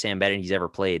hockey out of Sam Bennett he's ever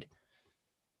played,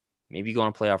 maybe go on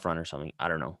a playoff run or something. I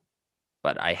don't know.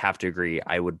 But I have to agree.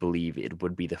 I would believe it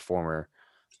would be the former.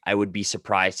 I would be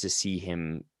surprised to see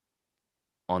him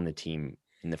on the team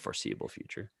in the foreseeable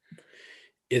future.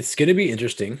 It's going to be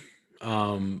interesting.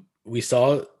 We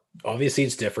saw, obviously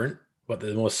it's different, but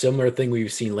the most similar thing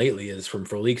we've seen lately is from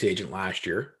Frolik's agent last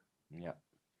year. Yeah.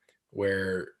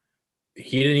 Where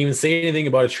he didn't even say anything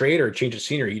about a trade or a change of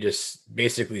scenery. He just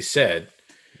basically said,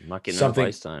 I'm not getting something.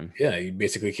 Ice time. Yeah, he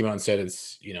basically came out and said,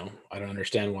 "It's I don't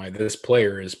understand why this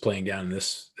player is playing down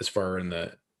this far in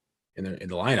the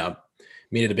lineup."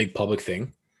 Made it a big public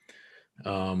thing,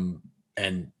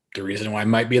 and the reason why it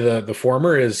might be the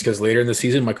former is because later in the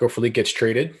season, Michael Frolik gets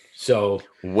traded. So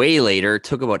way later, it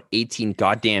took about 18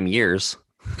 goddamn years.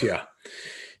 Yeah.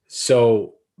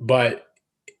 So, but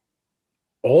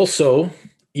also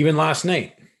even last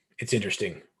night, it's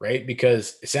interesting. Right?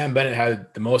 Because Sam Bennett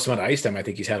had the most amount of ice time I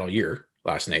think he's had all year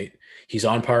last night. He's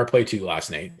on power play 2 last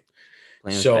night.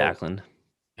 Playing with Backlund.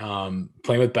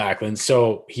 Playing with Backlund.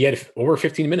 So he had over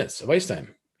 15 minutes of ice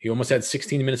time. He almost had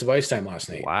 16 minutes of ice time last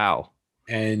night. Wow.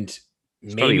 And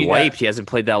he's probably wiped. He hasn't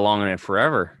played that long in it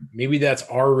forever. Maybe that's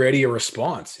already a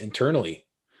response internally.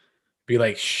 Be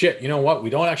like, shit, you know what?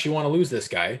 We don't actually want to lose this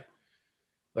guy.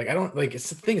 Like, I don't like, it's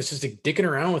the thing. It's just like dicking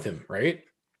around with him. Right.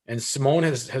 And Simone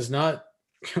has not,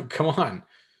 come on.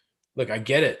 Look, I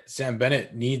get it. Sam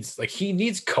Bennett needs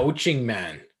coaching,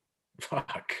 man.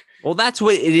 Fuck. Well, that's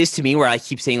what it is to me, where I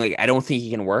keep saying, like, I don't think he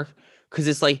can work, because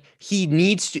it's like he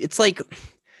needs to. It's like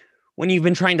when you've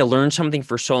been trying to learn something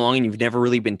for so long and you've never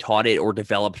really been taught it or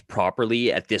developed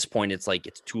properly. At this point, it's like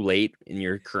it's too late in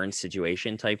your current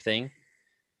situation type thing.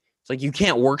 It's like you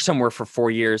can't work somewhere for 4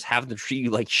 years, have them treat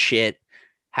you like shit,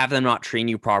 have them not train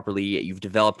you properly. You've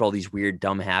developed all these weird,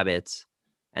 dumb habits.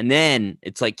 And then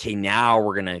it's like, okay, now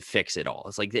we're going to fix it all.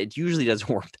 It's like, it usually doesn't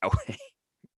work that way.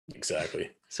 Exactly.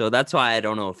 So that's why I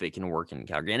don't know if it can work in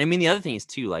Calgary. And I mean, the other thing is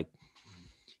too, like,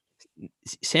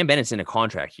 Sam Bennett's in a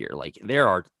contract here. Like,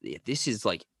 this is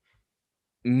like,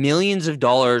 millions of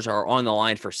dollars are on the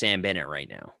line for Sam Bennett right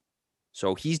now.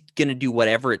 So he's going to do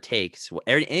whatever it takes,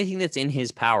 anything that's in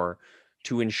his power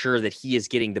to ensure that he is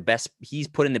getting the best, he's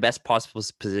put in the best possible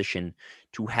position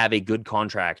to have a good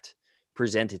contract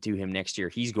presented to him next year.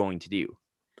 He's going to do.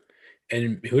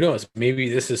 And who knows, maybe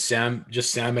this is Sam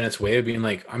Bennett's way of being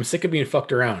like, I'm sick of being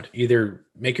fucked around. Either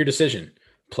make your decision,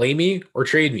 play me or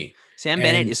trade me. Sam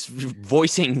Bennett is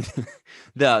voicing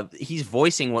he's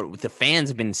voicing what the fans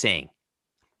have been saying.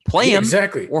 Play him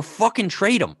exactly, or fucking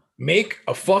trade him. Make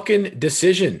a fucking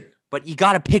decision. But you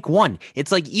got to pick one.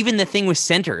 It's like even the thing with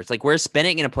center. It's like, where's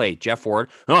Bennett going to play? Jeff Ward?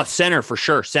 Oh, center for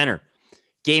sure. Center.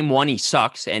 Game 1, he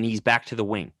sucks, and he's back to the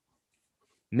wing.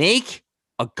 Make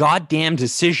a goddamn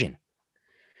decision.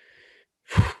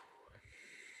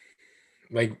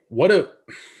 Like, would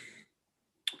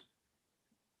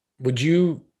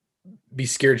you be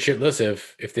scared shitless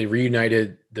if they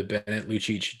reunited the Bennett,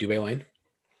 Lucic, Dubé line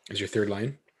as your third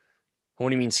line? What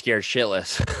do you mean scared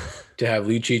shitless? To have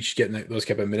Lucic getting those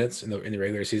couple of minutes in the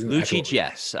regular season? Lucic,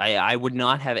 yes. I would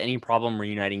not have any problem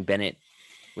reuniting Bennett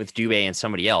with Dubé and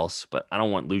somebody else, but I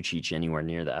don't want Lucic anywhere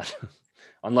near that.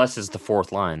 Unless it's the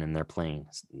fourth line and they're playing.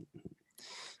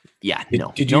 Yeah,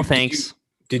 no thanks.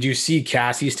 Did you see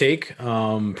Cassie's take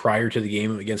prior to the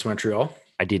game against Montreal?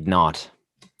 I did not.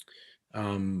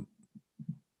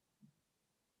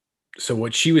 So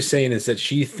what she was saying is that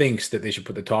she thinks that they should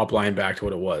put the top line back to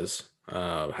what it was,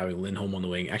 having Lindholm on the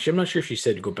wing. Actually, I'm not sure if she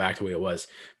said to go back to the way it was,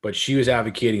 but she was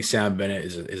advocating Sam Bennett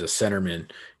is a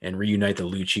centerman and reunite the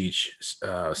Lucic,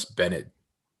 Bennett,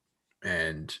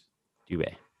 and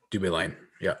Dubé line.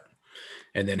 Yeah.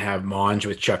 And then have Monge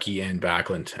with Chucky and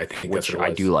Backlund. I think that's what it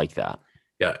was. I do like that.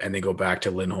 Yeah, and they go back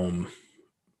to Lindholm.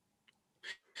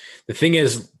 The thing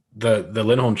is, the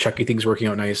Lindholm Chucky thing's working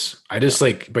out nice. I just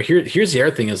but here's the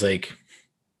other thing is like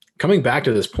coming back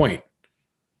to this point.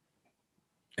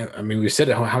 I mean, we've said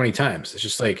it how many times? It's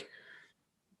just like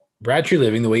Brad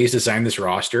Treliving, the way he's designed this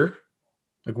roster,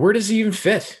 like where does he even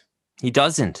fit? He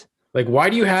doesn't. Like, why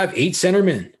do you have 8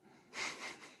 centermen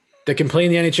that can play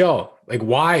in the NHL? Like,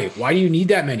 why? Why do you need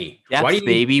that many? Depth,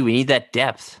 baby. We need that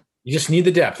depth. You just need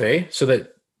the depth, so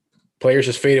that players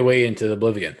just fade away into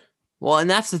oblivion. Well, and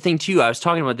that's the thing, too. I was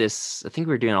talking about this. I think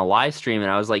we were doing a live stream,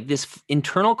 and I was like, this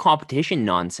internal competition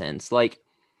nonsense. Like,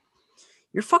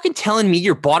 you're fucking telling me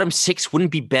your bottom 6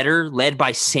 wouldn't be better led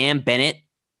by Sam Bennett,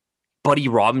 Buddy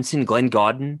Robinson, Glenn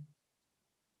Gaudin,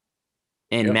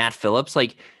 and Matt Phillips?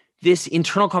 Like, this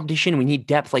internal competition, we need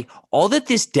depth. Like, all that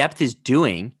this depth is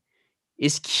doing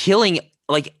is killing,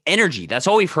 like, energy. That's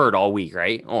all we've heard all week,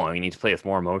 right? Oh, we need to play with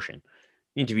more emotion.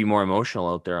 You need to be more emotional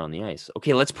out there on the ice.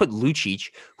 Okay, let's put Lucic,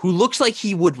 who looks like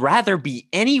he would rather be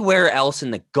anywhere else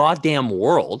in the goddamn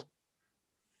world,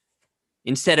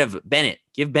 instead of Bennett.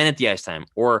 Give Bennett the ice time.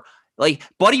 Or, like,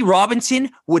 Buddy Robinson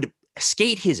would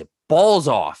skate his balls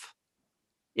off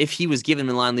if he was given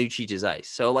Milan Lucic's ice.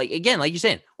 So, like, again, like you're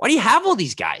saying, why do you have all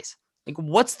these guys? Like,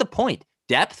 what's the point?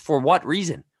 Depth for what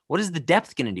reason? What is the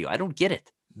depth going to do? I don't get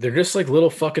it. They're just like little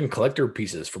fucking collector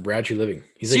pieces for Brad Treliving.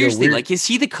 He's seriously, like, is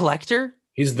he the collector?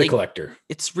 He's the collector.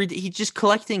 He's just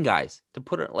collecting guys to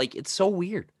put it. Like, it's so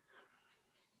weird.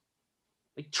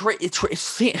 Like, trade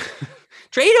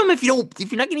him if you're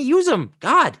not going to use him.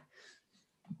 God.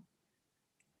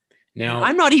 Now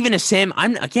I'm not even a Sam.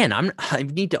 I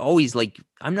need to always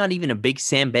I'm not even a big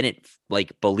Sam Bennett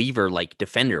believer,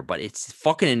 defender, but it's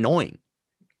fucking annoying.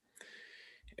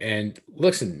 And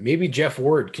listen, maybe Jeff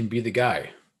Ward can be the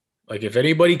guy. Like, if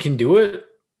anybody can do it,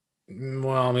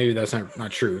 well, maybe that's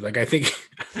not true. Like, I think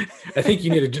you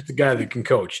need just a guy that can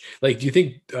coach. Like, do you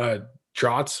think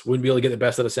Trotz wouldn't be able to get the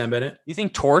best out of Sam Bennett? You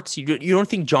think Torts? You don't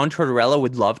think John Tortorella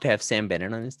would love to have Sam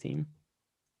Bennett on his team?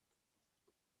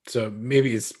 So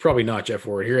maybe it's probably not Jeff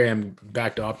Ward. Here I am,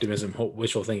 back to optimism, hope,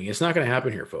 wishful thinking. It's not going to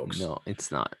happen here, folks. No,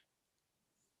 it's not.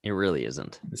 It really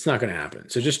isn't. It's not going to happen.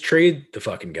 So just trade the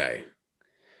fucking guy.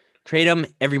 Trade him.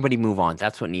 Everybody move on.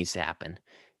 That's what needs to happen.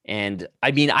 And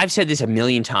I mean, I've said this a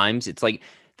million times. It's like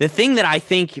the thing that I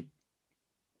think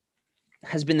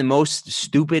has been the most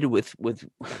stupid with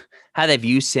how they've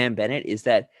used Sam Bennett is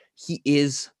that he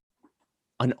is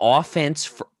an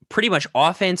pretty much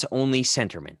offense only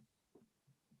centerman.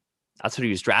 That's what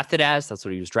he was drafted as. That's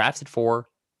what he was drafted for.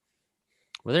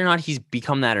 Whether or not he's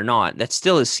become that or not, that's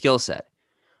still his skill set.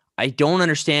 I don't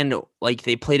understand. Like,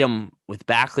 they played him with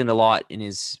Backlund a lot in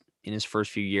his first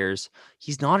few years.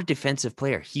 He's not a defensive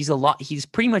player. He's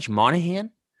pretty much Monahan,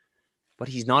 but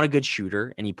he's not a good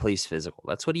shooter, and he plays physical.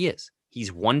 That's what he is.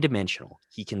 He's one-dimensional.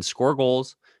 He can score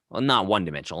goals. Well, not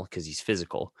one-dimensional because he's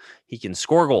physical. He can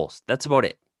score goals. That's about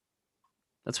it.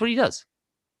 That's what he does.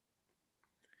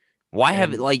 Why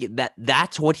have it like that?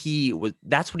 That's what he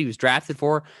was drafted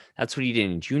for. That's what he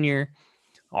did in junior.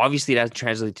 Obviously, it doesn't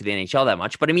translate to the NHL that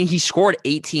much, but I mean, he scored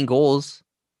 18 goals,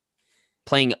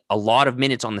 playing a lot of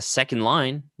minutes on the second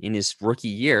line in his rookie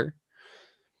year.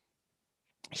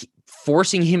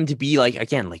 Forcing him to be like,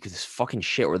 again, like this fucking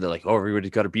shit where they're like, oh, everybody's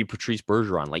got to be Patrice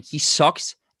Bergeron. Like, he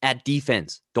sucks at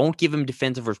defense. Don't give him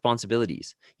defensive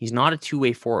responsibilities. He's not a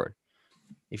two-way forward.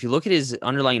 If you look at his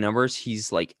underlying numbers,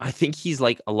 I think he's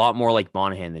like a lot more like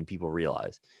Monahan than people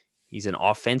realize. He's an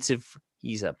offense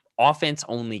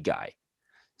only guy.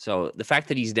 So the fact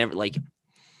that he's never like,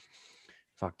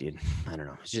 fuck, dude, I don't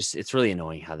know. It's really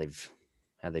annoying how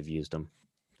they've used him.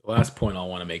 The last point I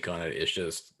want to make on it is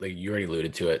just like you already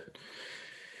alluded to it.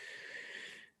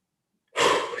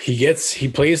 He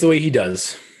plays the way he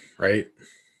does, right?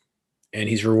 And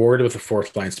he's rewarded with a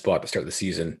fourth line spot to start the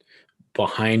season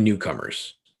behind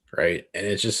newcomers, right? And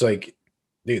it's just like,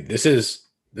 dude, this is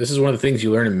one of the things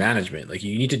you learn in management. Like,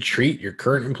 you need to treat your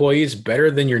current employees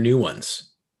better than your new ones.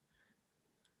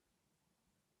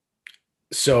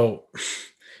 So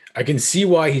I can see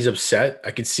why he's upset.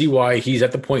 I can see why he's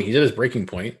at his breaking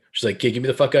point. She's like, "Okay, get me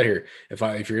the fuck out of here.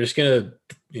 If you're just gonna,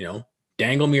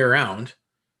 dangle me around,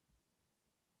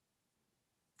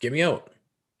 get me out."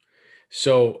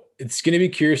 So it's gonna be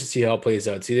curious to see how it plays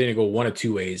out. It's either gonna go one of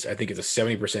two ways. I think it's a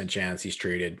 70% chance he's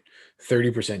traded,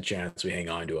 30% chance we hang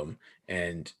on to him.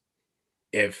 And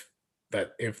if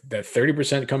that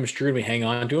 30% comes true and we hang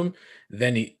on to him,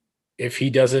 then if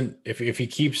he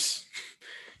keeps,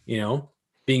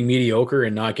 being mediocre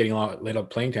and not getting a lot of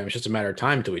playing time, it's just a matter of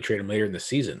time until we trade him later in the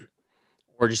season.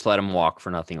 Or just let him walk for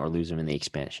nothing or lose him in the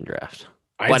expansion draft.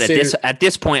 But at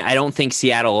this point, I don't think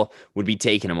Seattle would be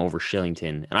taking him over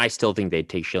Shillington. And I still think they'd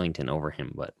take Shillington over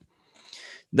him. But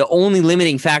the only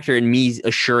limiting factor in me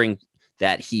assuring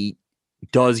that he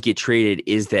does get traded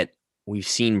is that we've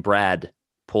seen Brad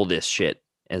pull this shit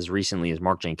as recently as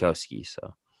Mark Jankowski.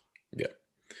 So, yeah.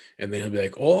 And then he'll be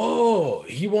like, oh,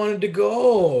 he wanted to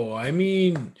go. I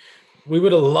mean, we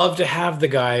would have loved to have the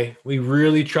guy. We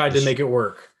really tried to make it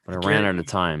work. But it ran out of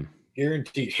time.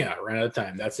 Guaranteed. Yeah, ran out of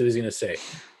time. That's what he's going to say.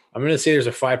 I'm going to say there's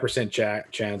a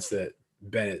 5% chance that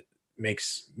Bennett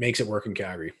makes it work in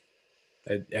Calgary.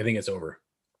 I think it's over.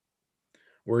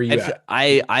 Where are you at?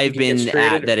 I've been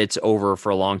at that it's over for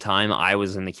a long time. I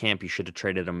was in the camp. You should have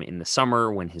traded him in the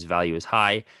summer when his value is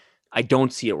high. I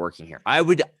don't see it working here. I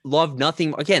would love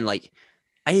nothing. Again, like,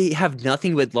 I have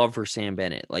nothing but love for Sam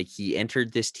Bennett. Like, he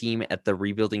entered this team at the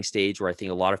rebuilding stage where I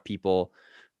think a lot of people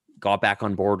got back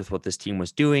on board with what this team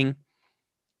was doing.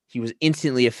 He was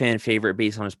instantly a fan favorite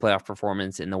based on his playoff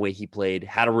performance and the way he played.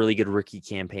 Had a really good rookie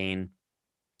campaign.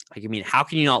 Like, I mean, how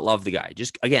can you not love the guy?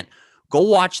 Just, again, go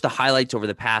watch the highlights over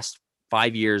the past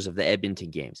 5 years of the Edmonton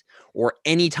games, or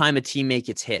any time a teammate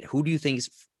gets hit. Who do you think is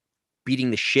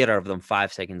beating the shit out of them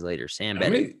 5 seconds later? Sam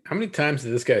Bennett. How many times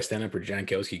did this guy stand up for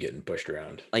Jankowski getting pushed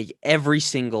around? Like, every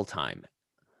single time.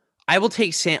 I will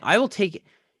take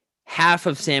half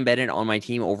of Sam Bennett on my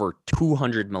team over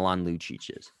 200 Milan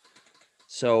Lucic's.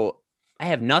 So I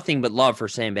have nothing but love for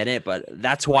Sam Bennett, but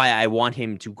that's why I want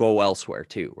him to go elsewhere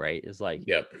too, right? It's like,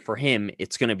 for him,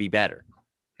 it's going to be better.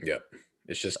 Yep.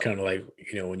 It's just kind of like,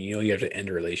 when you have to end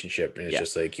a relationship, and it's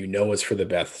just like, it's for the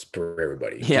best for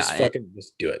everybody. Yeah.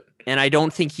 Just do it. And I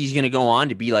don't think he's going to go on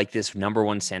to be like this number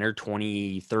one center,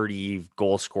 20, 30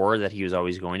 goal scorer that he was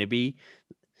always going to be.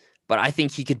 But I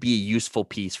think he could be a useful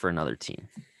piece for another team.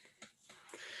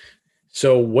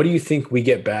 So what do you think we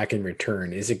get back in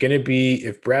return? Is it going to be,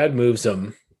 if Brad moves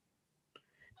him,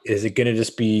 is it going to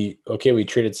just be, okay, we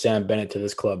traded Sam Bennett to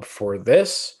this club for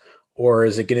this, or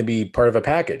is it going to be part of a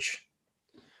package?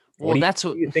 Well, what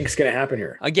do you think is going to happen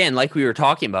here? Again, like we were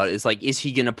talking about, is like, is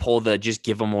he going to pull the just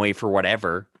give him away for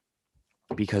whatever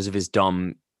because of his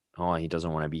dumb, he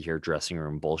doesn't want to be here dressing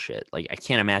room bullshit? Like, I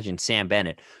can't imagine Sam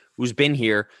Bennett, who's been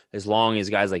here as long as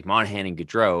guys like Monahan and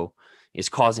Gaudreau, is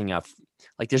causing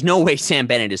there's no way Sam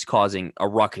Bennett is causing a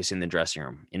ruckus in the dressing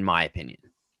room, in my opinion.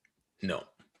 No.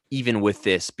 Even with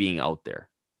this being out there.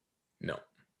 No.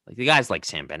 Like, the guy's like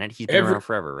Sam Bennett. He's been around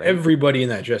forever, right? Everybody in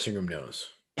that dressing room knows.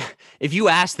 If you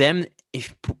ask them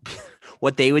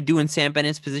what they would do in Sam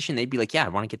Bennett's position, they'd be like, yeah, I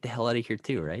want to get the hell out of here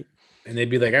too, right? And they'd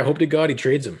be like, I hope to God he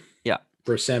trades him. Yeah.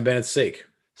 For Sam Bennett's sake.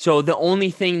 So the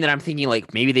only thing that I'm thinking,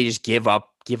 like, maybe they just give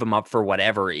him up for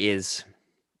whatever is,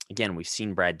 again, we've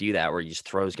seen Brad do that where he just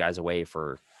throws guys away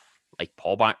for, like,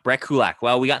 Brett Kulak.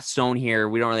 Well, we got Stone here.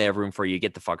 We don't really have room for you.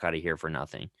 Get the fuck out of here for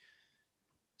nothing.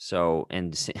 So,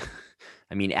 and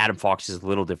I mean, Adam Fox is a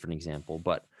little different example,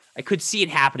 but I could see it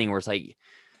happening where it's like,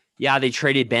 yeah, they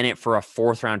traded Bennett for a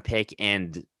 4th round pick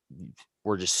and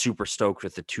we're just super stoked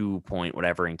with the 2 point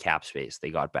whatever in cap space they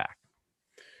got back.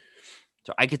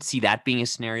 So I could see that being a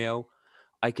scenario.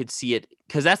 I could see it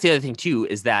because that's the other thing too,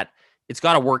 is that it's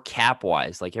got to work cap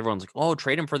wise. Like everyone's like, oh,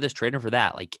 trade him for this, trade him for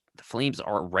that. Like the Flames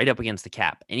are right up against the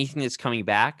cap. Anything that's coming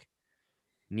back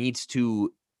needs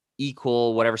to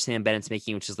equal whatever Sam Bennett's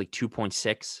making, which is like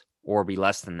 2.6 or be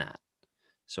less than that.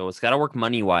 So it's got to work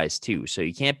money wise too. So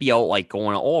you can't be out like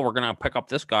going, oh, we're going to pick up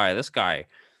this guy. It's got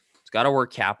to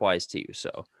work cap wise too.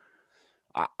 So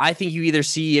I think you either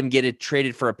see him get it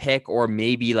traded for a pick or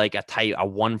maybe like a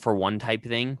 1-for-1 type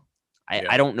thing.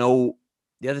 I don't know.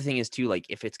 The other thing is too, like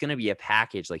if it's going to be a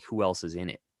package, like who else is in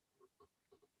it?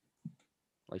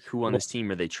 Like who on this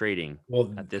team are they trading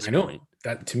at this point?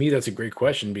 That to me, that's a great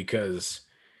question because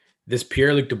this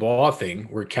Pierre-Luc Dubois thing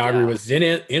where Calgary was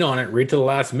in on it right to the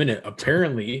last minute.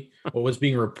 Apparently what was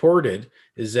being reported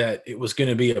is that it was going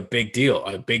to be a big deal,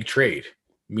 a big trade,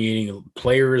 meaning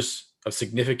players of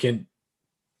significant,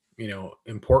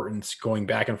 importance going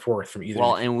back and forth from either.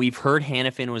 Well, and we've heard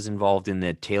Hanifin was involved in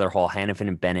the Taylor Hall. Hanifin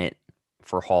and Bennett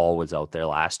for Hall was out there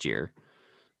last year.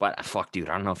 But fuck, dude,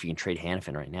 I don't know if you can trade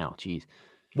Hanifin right now. Jeez.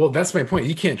 Well, that's my point.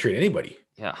 You can't trade anybody.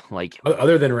 Yeah, like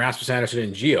other than Rasmus Anderson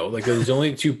and Gio. Like there's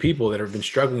only two people that have been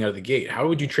struggling out of the gate. How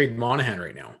would you trade Monahan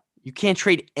right now? You can't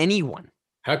trade anyone.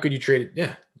 How could you trade it?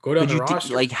 Yeah, go down the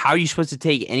roster. Like, how are you supposed to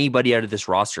take anybody out of this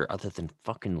roster other than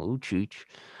fucking Lucic?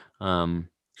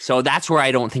 So that's where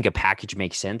I don't think a package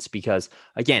makes sense because,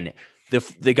 again,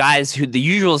 the guys the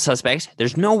usual suspects,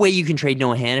 there's no way you can trade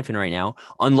Noah Hanifin right now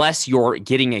unless you're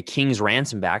getting a king's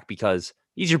ransom back because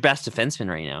he's your best defenseman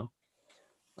right now.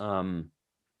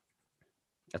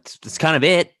 That's kind of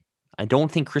it. I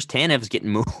don't think Chris Tanev's getting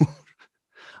moved.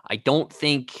 I don't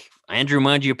think Andrew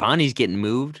Mangiapane's getting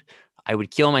moved. I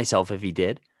would kill myself if he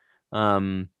did.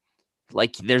 Unless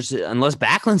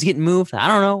Backlund's getting moved, I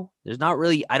don't know. There's not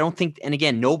really, I don't think, and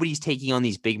again, nobody's taking on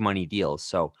these big money deals.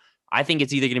 So I think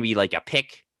it's either going to be like a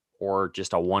pick or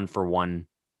just a 1-for-1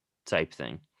 type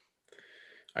thing.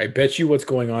 I bet you what's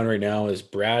going on right now is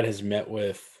Brad has met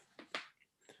with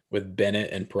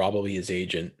Bennett and probably his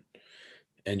agent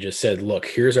and just said, look,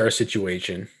 here's our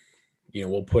situation.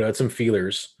 We'll put out some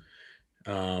feelers.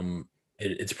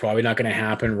 It's probably not going to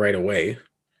happen right away,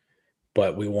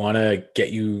 but we want to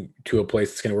get you to a place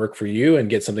that's going to work for you and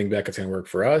get something back that's going to work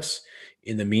for us.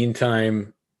 In the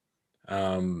meantime,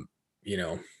 I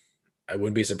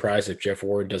wouldn't be surprised if Jeff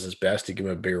Ward does his best to give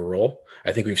him a bigger role.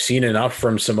 I think we've seen enough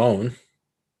from Simone.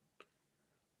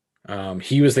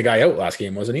 He was the guy out last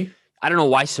game, wasn't he? I don't know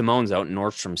why Simone's out and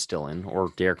Nordstrom's still in,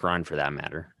 or Derek Ryan for that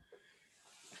matter.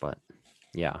 But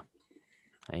yeah,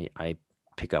 I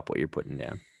pick up what you're putting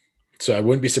down. So I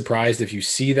wouldn't be surprised if you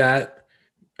see that.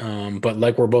 But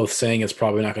like we're both saying, it's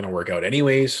probably not going to work out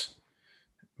anyways.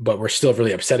 But we're still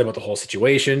really upset about the whole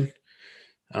situation.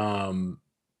 But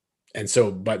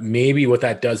maybe what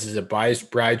that does is it buys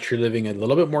Brad Treliving a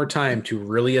little bit more time to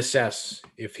really assess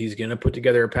if he's going to put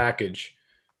together a package.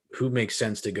 Who makes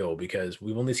sense to go, because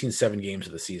we've only seen 7 games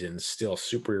of the season. It's still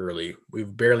super early.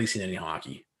 We've barely seen any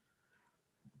hockey.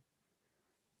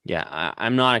 Yeah,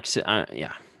 I'm not.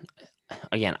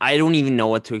 Again, I don't even know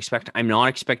what to expect. I'm not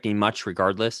expecting much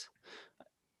regardless.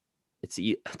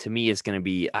 To me, it's going to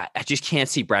be, I just can't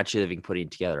see Brad Treliving putting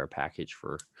together a package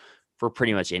for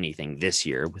pretty much anything this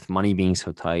year with money being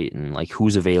so tight and like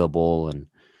who's available. And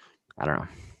I don't know.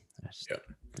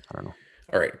 I don't know.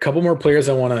 All right, a couple more players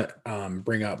I want to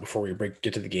bring up before we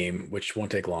get to the game, which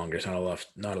won't take long. There's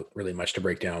not really much to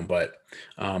break down, but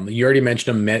you already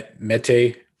mentioned him.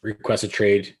 Mete requested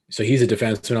trade, so he's a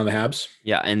defenseman on the Habs.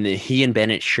 Yeah, and he and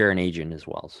Bennett share an agent as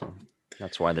well, so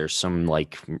that's why there's some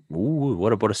like, ooh,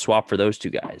 what about a swap for those two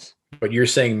guys? But you're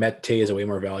saying Mete is a way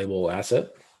more valuable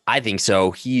asset? I think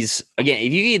so. He's, again,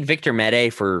 if you get Victor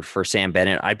Mete for Sam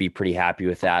Bennett, I'd be pretty happy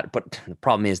with that. But the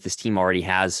problem is this team already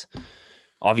has.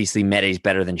 Obviously, Mete's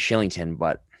better than Shillington,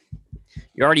 but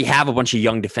you already have a bunch of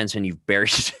young defensemen you've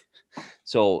buried.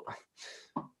 So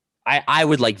I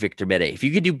would like Victor Mete. If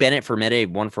you could do Bennett for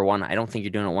Mete 1-for-1, I don't think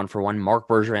you're doing it 1-for-1. Mark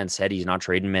Bergevin said he's not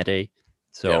trading Mete.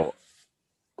 So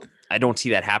I don't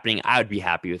see that happening. I would be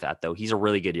happy with that, though. He's a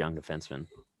really good young defenseman.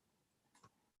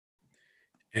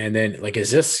 And then, like,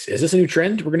 is this a new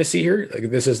trend we're going to see here?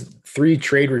 Like, this is 3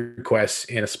 trade requests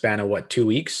in a span of 2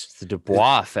 weeks? It's the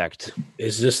Dubois effect.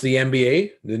 Is this the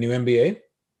NBA, the new NBA?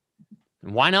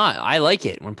 Why not? I like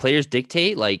it when players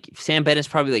dictate. Like, Sam Bennett's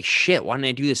probably like, shit, why didn't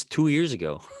I do this 2 years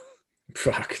ago?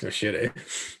 Fuck, no shit, eh?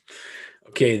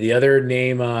 Okay, the other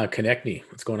name, Konechny.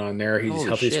 What's going on there? He's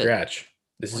healthy scratch.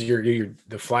 This is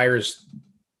the Flyers'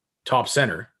 top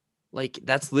center. Like,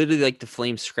 that's literally like the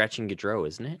Flames scratching Gaudreau,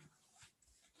 isn't it?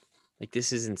 Like,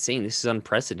 this is insane. This is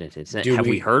unprecedented. Do Have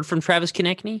we we- heard from Travis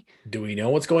Konechny? Do we know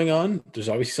what's going on? There's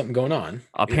obviously something going on.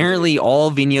 Apparently, all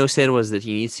Vigneault said was that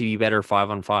he needs to be better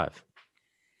 5-on-5.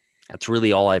 That's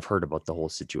really all I've heard about the whole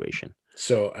situation.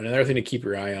 So another thing to keep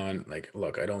your eye on, like,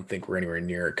 look, I don't think we're anywhere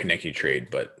near a Konechny trade,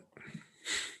 but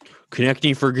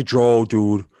Connecting for Gaudreau,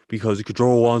 dude, because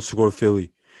Gaudreau wants to go to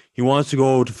Philly. He wants to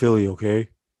go to Philly, okay?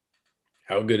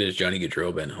 how good has Johnny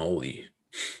Gaudreau been? Holy.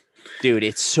 Dude,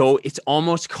 it's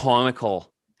almost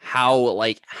comical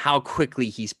how quickly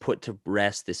he's put to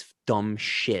rest this dumb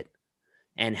shit,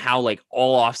 and how like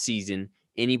all off season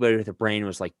anybody with a brain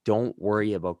was like, don't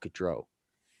worry about Gaudreau.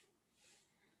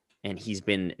 And he's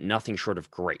been nothing short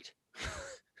of great.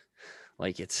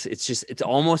 Like it's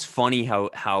almost funny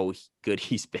how good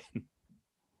he's been.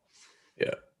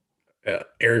 Yeah.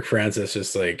 Eric Francis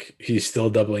is like, he's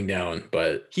still doubling down,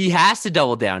 but He has to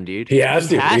double down, dude. He has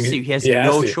to. He has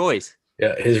no choice.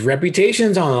 yeah, his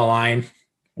reputation's on the line.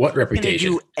 What He's gonna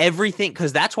reputation? do everything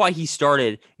because that's why he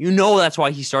started. That's why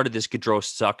he started this Gaudreau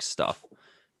sucks stuff.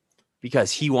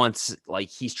 Because he wants, like,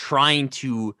 he's trying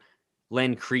to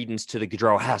lend credence to the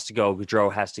Gaudreau has to go,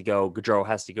 Gaudreau has to go, Gaudreau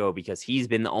has to go, because he's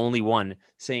been the only one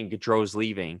saying Gaudreau's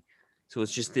leaving. So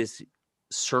it's just this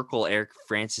circle Eric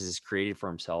Francis has created for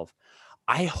himself.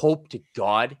 I hope to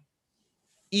God,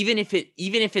 even if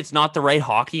it's not the right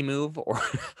hockey move or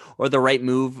the right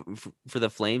move for the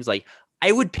Flames, like,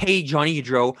 I would pay Johnny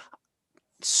Gaudreau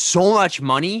so much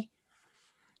money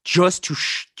just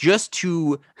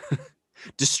to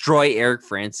destroy Eric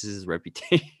Francis's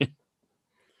reputation.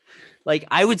 Like,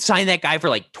 I would sign that guy for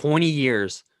like 20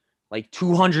 years, like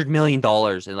 $200 million,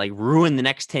 and like ruin the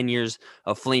next 10 years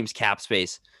of Flames cap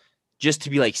space just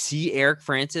to be like, see Eric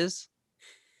Francis.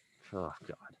 Oh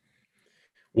God.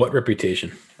 What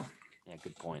reputation? Yeah,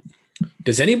 good point.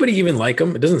 Does anybody even like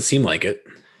him? It doesn't seem like it.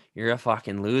 You're a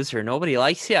fucking loser. Nobody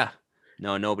likes you.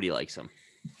 No, nobody likes him.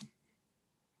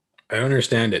 I don't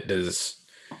understand it. Does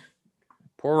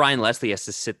Poor Ryan Leslie has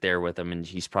to sit there with him, and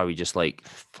he's probably just like,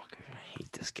 fuck, I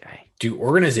hate this guy. do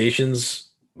organizations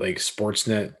like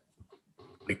Sportsnet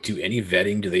like do any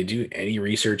vetting? Do they do any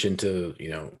research into,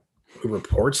 who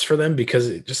reports for them? Because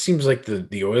it just seems like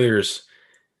the Oilers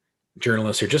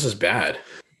journalists are just as bad.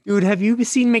 Dude, have you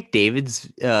seen McDavid's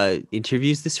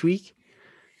interviews this week?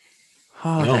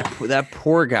 Oh, No. that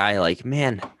poor guy. Like,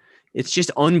 man, it's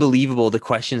just unbelievable the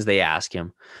questions they ask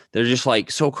him. They're just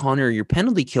like, so Connor, your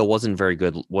penalty kill wasn't very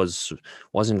good last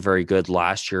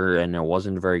year, and it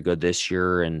wasn't very good this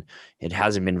year, and it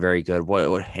hasn't been very good.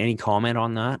 What any comment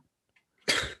on that?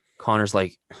 Connor's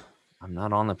like, I'm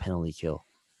not on the penalty kill.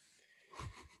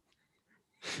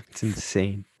 It's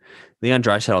insane. Leon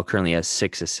Draisaitl currently has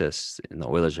 6 assists, and the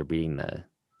Oilers are beating the.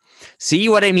 See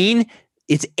what I mean?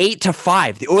 It's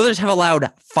 8-5. The Oilers have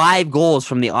allowed 5 goals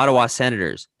from the Ottawa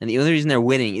Senators, and the only reason they're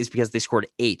winning is because they scored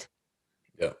 8.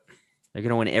 Yeah. They're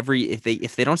gonna win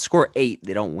if they don't score 8,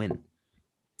 they don't win.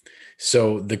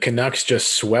 So the Canucks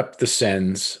just swept the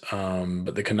Sens,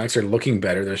 but the Canucks are looking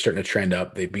better. They're starting to trend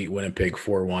up. They beat Winnipeg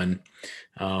 4-1.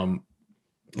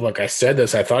 Look, I said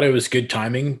this. I thought it was good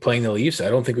timing playing the Leafs. I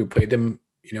don't think we played them,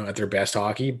 at their best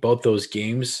hockey. Both those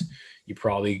games, you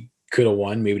probably could have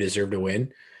won, maybe deserved to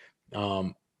win.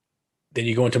 Then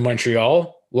you go into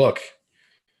Montreal. Look,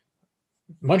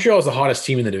 Montreal is the hottest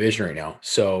team in the division right now.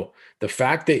 So the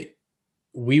fact that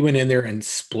we went in there and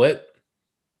split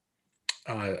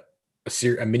a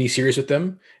mini series with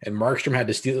them, and Markstrom had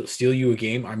to steal you a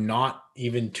game, I'm not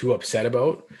even too upset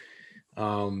about,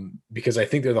 because I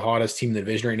think they're the hottest team in the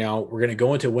division right now. We're going to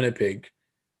go into Winnipeg.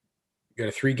 Got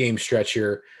a 3-game stretch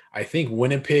here. I think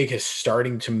Winnipeg is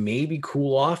starting to maybe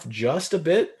cool off just a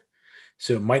bit.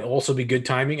 So it might also be good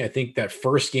timing. I think that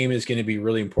first game is going to be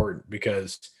really important,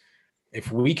 because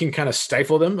if we can kind of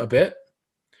stifle them a bit,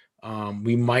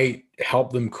 we might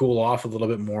help them cool off a little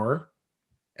bit more,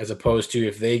 as opposed to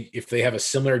if they have a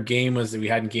similar game as we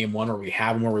had in game 1, where we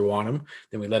have them where we want them,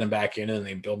 then we let them back in and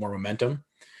they build more momentum.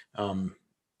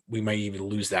 We might even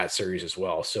lose that series as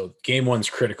well. So game 1's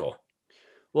critical.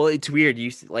 Well, it's weird.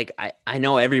 I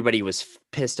know everybody was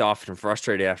pissed off and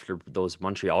frustrated after those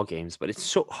Montreal games, but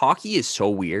hockey is so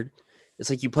weird. It's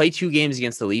like you play 2 games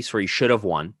against the Leafs where you should have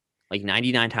won. Like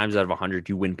 99 times out of 100,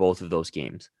 you win both of those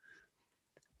games.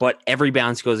 But every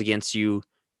bounce goes against you,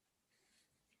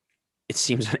 it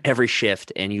seems, on every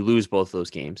shift, and you lose both of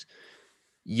those games.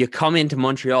 You come into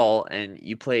Montreal and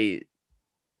you play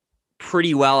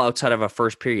pretty well outside of a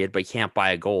first period, but you can't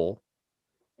buy a goal.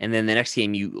 And then the next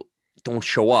game you don't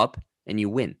show up and you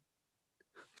win.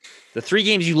 The 3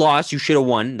 games you lost, you should have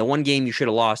won. The 1 game you should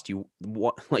have lost,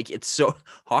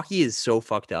 hockey is so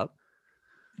fucked up.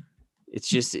 It's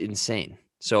just insane.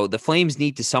 So the Flames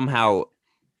need to somehow.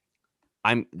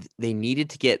 They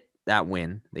needed to get that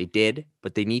win. They did,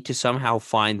 but they need to somehow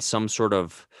find some sort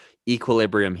of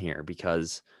equilibrium here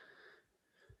because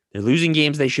they're losing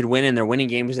games they should win and they're winning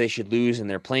games they should lose, and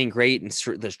they're playing great and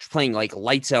they're playing like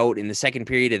lights out in the second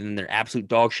period, and then they're absolute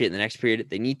dog shit in the next period.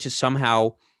 They need to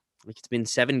somehow, like, it's been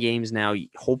 7 games now.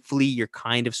 Hopefully you're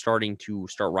kind of starting to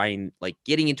riding, like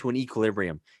getting into an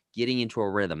equilibrium, getting into a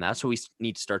rhythm. That's what we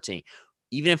need to start seeing.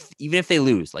 Even if they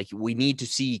lose, like, we need to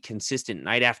see consistent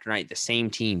night after night, the same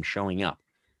team showing up.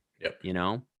 Yep. You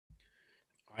know,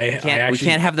 we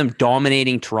can't have them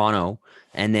dominating Toronto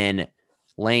and then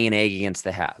laying an egg against the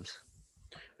Habs.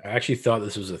 I actually thought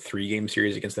this was a 3-game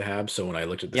series against the Habs. So when I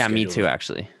looked at the schedule, me too,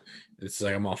 actually. It's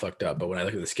like I'm all fucked up. But when I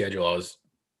looked at the schedule, I was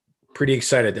pretty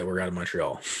excited that we're out of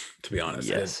Montreal, to be honest.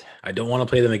 Yes. I don't want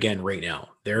to play them again right now.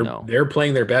 They're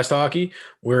playing their best hockey.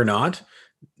 We're not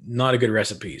a good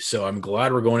recipe. So I'm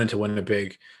glad we're going into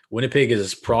Winnipeg. Winnipeg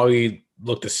is probably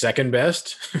looked the second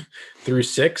best through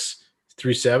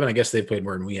 7. I guess they played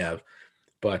more than we have.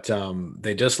 But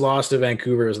they just lost to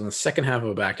Vancouver. It was in the second half of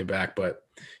a back-to-back, but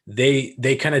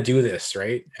they kind of do this,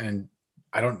 right? And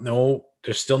I don't know.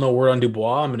 There's still no word on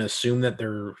Dubois. I'm going to assume that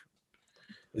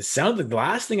it sounded, the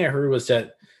last thing I heard was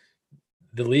that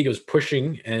the league was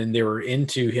pushing and they were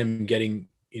into him getting,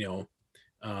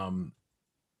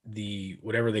 the,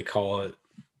 whatever they call it,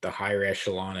 the higher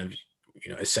echelon of,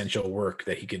 essential work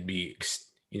that he could be,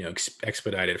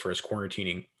 expedited for his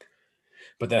quarantining.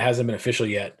 But that hasn't been official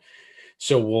yet.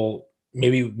 So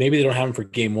maybe they don't have him for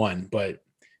game 1, but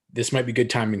this might be good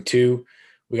timing too.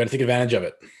 We got to take advantage of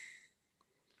it.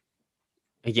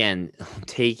 Again,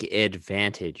 take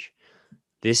advantage.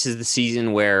 This is the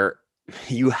season where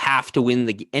you have to win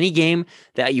any game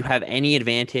that you have any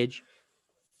advantage,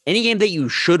 any game that you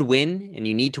should win and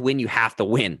you need to win, you have to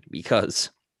win, because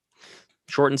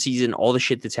shortened season, all the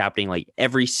shit that's happening, like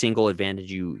every single advantage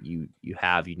you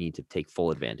have, you need to take full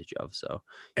advantage of. So,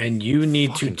 and you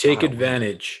need to take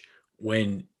advantage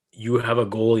when you have a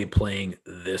goalie playing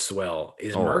this well.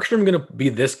 Is Markstrom going to be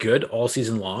this good all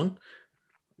season long?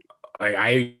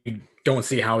 I don't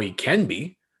see how he can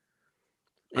be.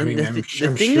 I mean, the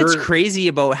thing that's crazy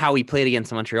about how he played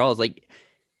against Montreal is, like,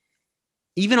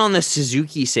 even on the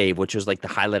Suzuki save, which was like the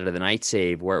highlight of the night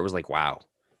save, where it was like, wow.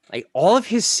 Like, all of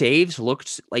his saves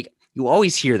looked like, you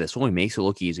always hear this. Oh, he makes it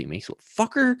look easy.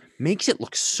 Fucker makes it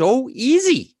look so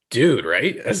easy. Dude,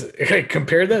 right?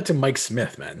 Compare that to Mike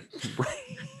Smith, man.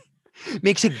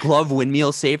 Makes a glove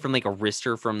windmill save from like a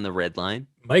wrister from the red line.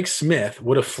 Mike Smith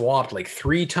would have flopped like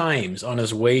 3 times on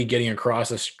his way getting across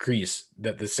the crease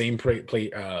that the same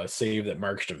save that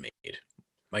Markstrom made.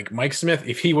 Like, Mike Smith,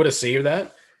 if he would have saved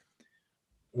that,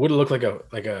 would have looked like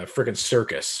a freaking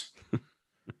circus.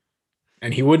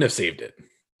 And he wouldn't have saved it.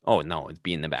 Oh, no, it'd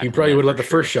be in the back. He probably would have let the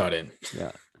first shot in.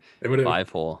 Yeah. It would have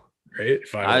 5-hole. Right?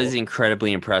 5-hole. I was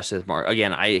incredibly impressed with Mark.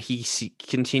 Again, he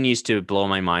continues to blow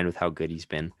my mind with how good he's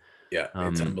been. Yeah,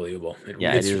 it's unbelievable. It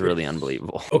is really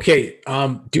unbelievable. Okay,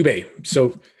 Dubé.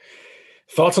 So,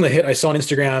 thoughts on the hit? I saw on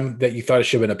Instagram that you thought it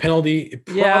should have been a penalty.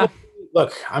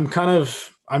 Look,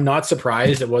 I'm not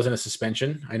surprised it wasn't a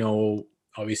suspension. I know,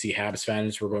 obviously, Habs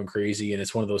fans were going crazy, and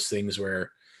it's one of those things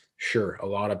where, sure, a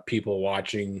lot of people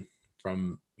watching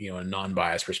from, a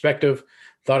non-biased perspective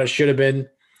thought it should have been.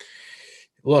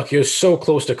 Look, he was so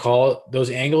close to call those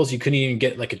angles. You couldn't even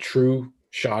get like a true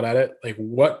shot at it. Like,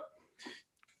 what?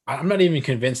 I'm not even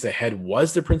convinced the head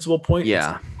was the principal point.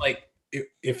 Yeah. It's like,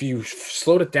 if you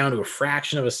slowed it down to a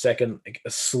fraction of a second, like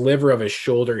a sliver of his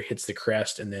shoulder hits the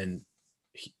crest, and then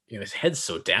his head's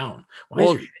so down. Why is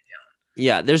your head down?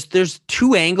 Yeah, there's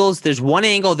 2 angles. There's one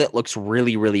angle that looks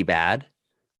really, really bad,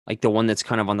 like the one that's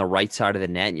kind of on the right side of the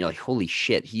net, and you're like, holy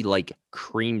shit, he like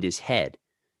creamed his head.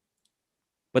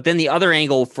 But then the other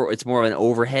angle, it's more of an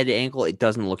overhead angle, it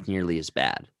doesn't look nearly as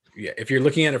bad. Yeah, if you're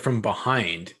looking at it from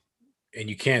behind and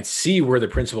you can't see where the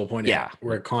principal point is,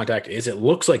 where contact is, it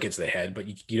looks like it's the head, but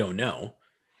you don't know.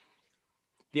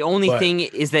 The only thing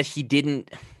is that he didn't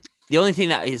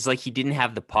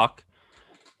have the puck,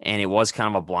 and it was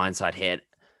kind of a blindside hit.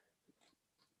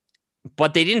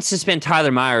 But they didn't suspend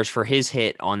Tyler Myers for his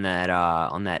hit on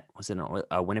that was it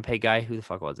a Winnipeg guy? Who the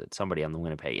fuck was it? Somebody on the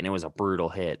Winnipeg, and it was a brutal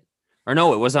hit. Or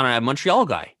no, it was on a Montreal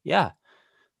guy. Yeah.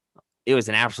 It was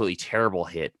an absolutely terrible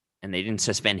hit, and they didn't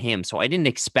suspend him. So I didn't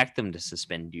expect them to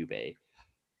suspend Dubé.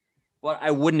 But I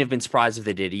wouldn't have been surprised if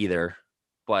they did either.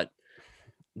 But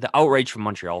the outrage from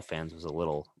Montreal fans was a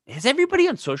little... Has everybody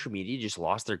on social media just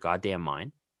lost their goddamn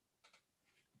mind?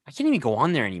 I can't even go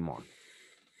on there anymore.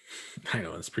 I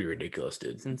know, it's pretty ridiculous,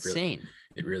 dude. It's insane.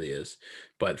 It really is.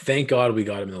 But thank God we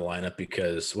got him in the lineup,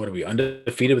 because what are we,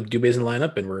 undefeated with Dubé's in the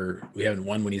lineup, and we haven't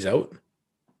won when he's out?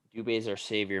 Dubé's our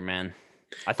savior, man.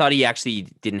 I thought he actually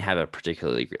didn't have a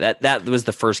particularly great. That was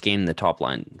the first game the top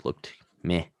line looked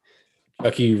meh.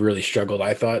 Chucky really struggled,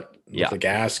 I thought. With the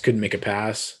gas, couldn't make a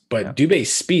pass. But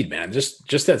Dubé's speed, man, just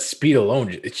that speed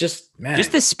alone, it's just, man.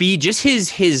 Just the speed, just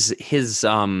his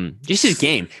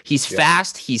game. He's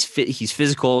fast, he's fit, he's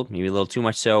physical, maybe a little too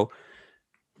much so.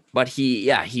 But he's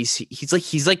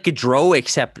like Gaudreau,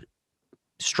 except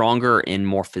stronger and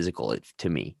more physical to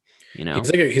me. You know,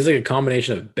 he's like a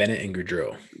combination of Bennett and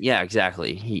Gaudreau. Yeah,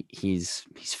 exactly. He's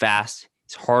fast.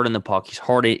 He's hard on the puck. He's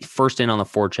first in on the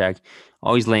forecheck.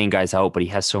 Always laying guys out, but he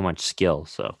has so much skill.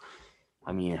 So,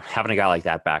 I mean, having a guy like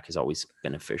that back is always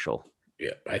beneficial.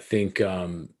 Yeah, I think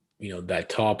that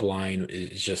top line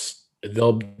is just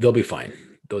they'll be fine.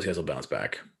 Those guys will bounce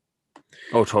back.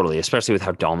 Oh, totally. Especially with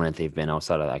how dominant they've been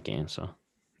outside of that game. So,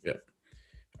 yeah.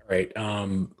 All right.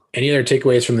 Any other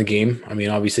takeaways from the game? I mean,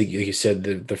 obviously, like you said,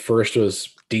 the first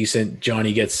was decent.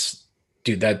 Johnny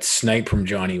that snipe from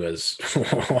Johnny was,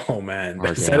 oh man,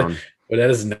 that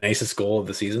is the nicest goal of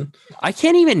the season. I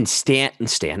can't even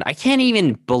stand. I can't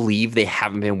even believe they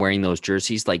haven't been wearing those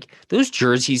jerseys. Like, those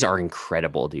jerseys are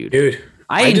incredible, dude.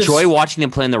 I enjoy watching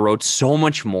them play on the road so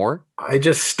much more. I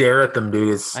just stare at them,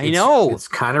 dude. It's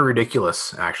kind of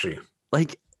ridiculous, actually.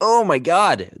 Like, oh my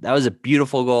God, that was a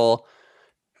beautiful goal.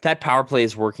 That power play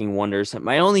is working wonders.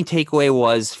 My only takeaway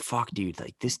was, fuck, dude,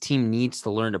 like, this team needs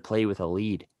to learn to play with a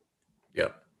lead.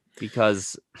 Yep.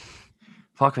 Because,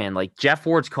 fuck, man, like Jeff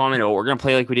Ward's comment, we're going to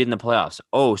play like we did in the playoffs.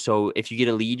 Oh, so if you get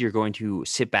a lead, you're going to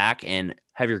sit back and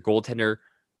have your goaltender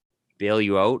bail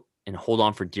you out and hold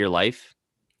on for dear life.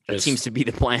 That seems to be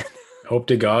the plan. Hope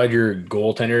to God your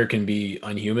goaltender can be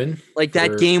unhuman. Like,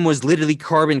 that game was literally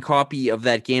carbon copy of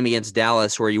that game against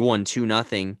Dallas where you won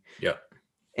 2-0. Yeah.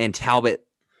 And Talbot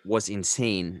was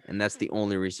insane, and that's the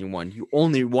only reason you won. You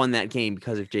only won that game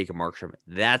because of Jacob Markstrom.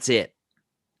 That's it.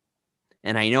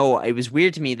 And I know it was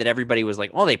weird to me that everybody was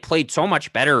like, oh, they played so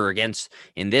much better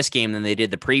in this game than they did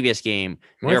the previous game.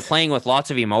 They were playing with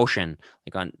lots of emotion.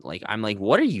 I'm like,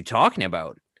 what are you talking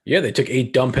about? Yeah, they took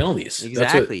 8 dumb penalties.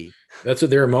 Exactly. That's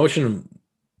what their emotion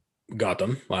got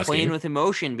them last game. Playing with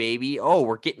emotion, baby. Oh,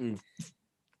 we're getting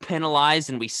penalized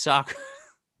and we suck.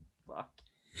 Fuck.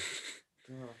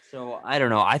 So I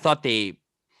don't know. I thought if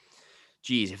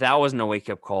that wasn't a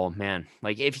wake-up call, man,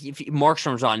 like if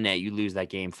Markstrom's on net, you lose that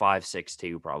game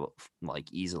 5-6-2 probably,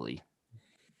 like, easily.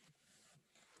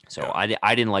 So yeah.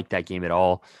 I didn't like that game at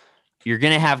all. You're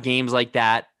going to have games like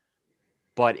that,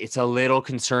 but it's a little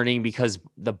concerning because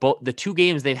the 2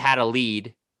 games they've had a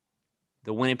lead,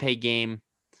 the Winnipeg game,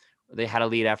 they had a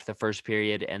lead after the first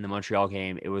period, and the Montreal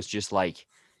game, it was just like,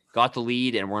 got the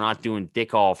lead and we're not doing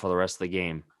dick all for the rest of the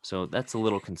game. So that's a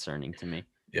little concerning to me.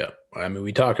 Yeah. I mean,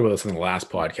 we talked about this in the last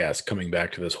podcast, coming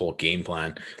back to this whole game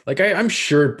plan. Like, I'm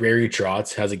sure Barry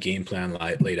Trotz has a game plan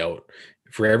laid out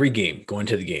for every game going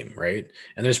to the game, right?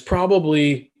 And there's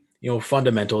probably,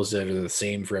 fundamentals that are the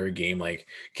same for every game. Like,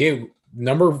 okay,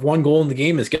 number 1 goal in the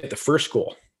game is get the first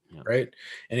goal, right?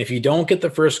 And if you don't get the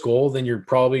first goal, then your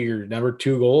number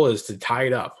 2 goal is to tie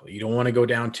it up. You don't want to go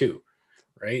down 2,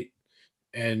 right?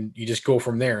 And you just go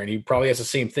from there. And he probably has the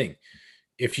same thing.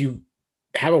 If you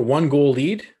have a 1-goal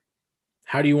lead,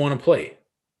 how do you want to play?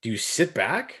 Do you sit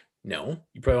back? No.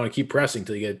 You probably want to keep pressing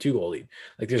until you get a 2-goal lead.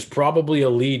 Like, there's probably a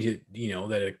lead,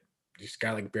 that this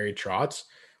guy like Barry Trotz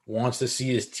wants to see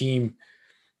his team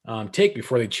take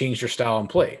before they change their style and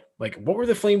play. Like, what were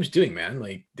the Flames doing, man?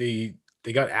 Like, they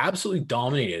got absolutely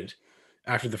dominated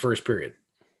after the first period.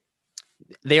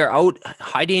 They are out.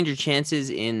 High danger chances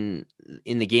in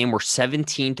the game were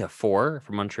 17-4 for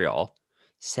Montreal.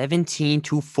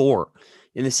 17-4.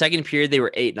 In the second period, they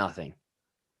were 8-0.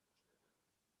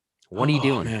 What are you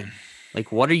doing? Man.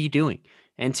 Like, what are you doing?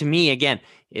 And to me, again,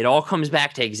 it all comes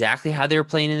back to exactly how they were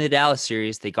playing in the Dallas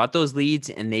series. They got those leads,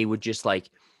 and they would just, like,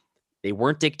 they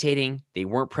weren't dictating. They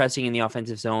weren't pressing in the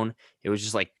offensive zone. It was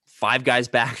just like 5 guys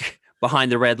back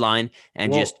behind the red line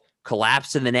and just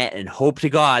collapse in the net and hope to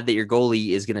God that your goalie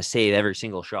is going to save every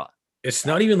single shot. It's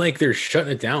not even like they're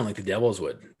shutting it down like the Devils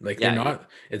would. Like, they're not.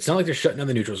 It's not like they're shutting down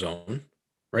the neutral zone.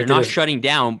 Right? They're not shutting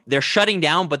down. They're shutting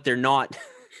down, but they're not.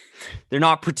 They're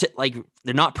not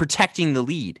protecting the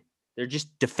lead. They're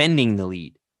just defending the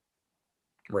lead.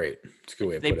 Right. It's a good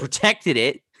way to put it. They protected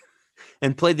it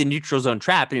and played the neutral zone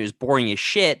trap, and it was boring as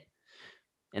shit.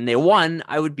 And they won.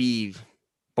 I would be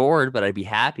bored, but I'd be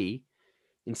happy.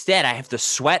 Instead, I have to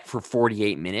sweat for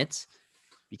 48 minutes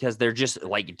because they're just,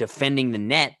 like, defending the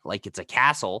net like it's a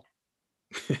castle.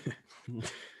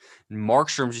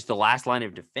 Markstrom's just the last line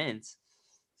of defense.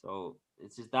 So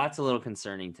that's a little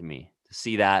concerning to me to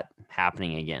see that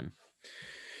happening again.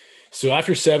 So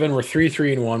after 7, we're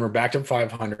 3-3-1. We're back to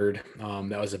 500.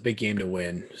 That was a big game to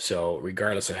win. So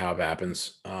regardless of how it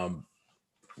happens,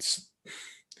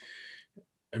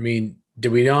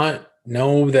 did we not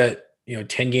know that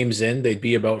 10 games in they'd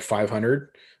be about 500?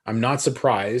 I'm not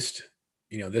surprised.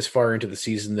 This far into the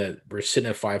season that we're sitting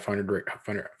at 500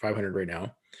 right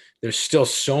now. There's still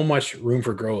so much room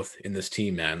for growth in this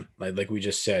team, man. Like we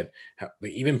just said,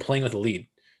 even playing with a lead.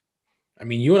 I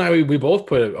mean, you and I, we both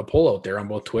put a poll out there on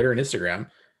both Twitter and Instagram.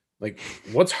 Like,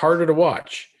 what's harder to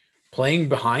watch? Playing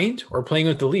behind or playing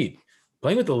with the lead?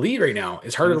 Playing with the lead right now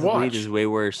is harder to watch. The lead is way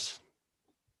worse.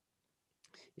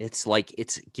 It's like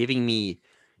it's giving me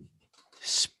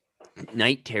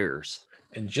night terrors.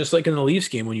 And just like in the Leafs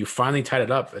game, when you finally tied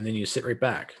it up and then you sit right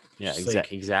back. Yeah,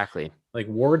 exactly. Like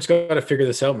Ward's got to figure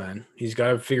this out, man. He's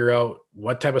got to figure out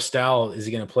what type of style is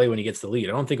he going to play when he gets the lead.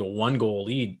 I don't think a 1-goal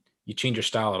lead, you change your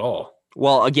style at all.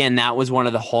 Well, again, that was one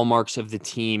of the hallmarks of the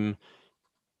team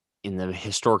in the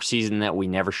historic season that we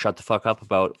never shut the fuck up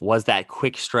about, was that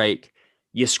quick strike.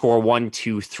 You score 1,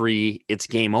 2, 3, it's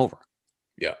game over.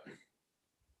 Yeah.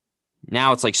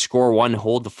 Now it's like score 1,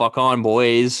 hold the fuck on,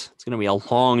 boys. It's going to be a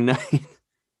long night.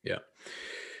 Yeah.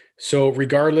 So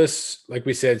regardless, like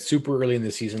we said, super early in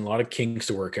the season, a lot of kinks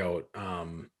to work out.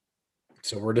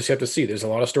 So we're just have to see. There's a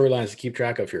lot of storylines to keep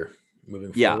track of here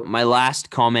moving forward. Yeah, my last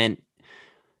comment,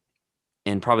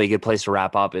 and probably a good place to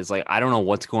wrap up, is like, I don't know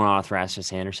what's going on with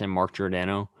Rasmus Andersson, Mark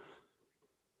Giordano.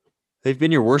 They've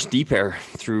been your worst D pair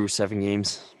through 7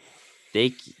 games.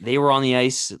 They were on the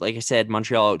ice, like I said,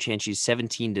 Montreal outchanced you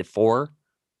 17-4.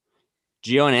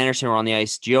 Gio and Anderson were on the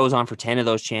ice. Gio was on for 10 of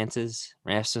those chances.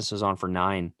 Rasmus was on for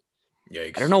 9.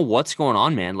 Yikes. I don't know what's going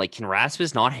on, man. Like, can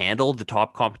Rasmus not handle the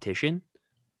top competition?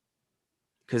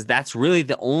 Because that's really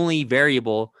the only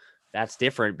variable that's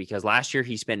different, because last year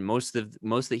he spent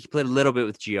he played a little bit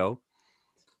with Gio,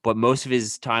 but most of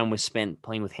his time was spent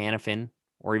playing with Hanifin,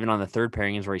 or even on the third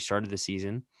pairing is where he started the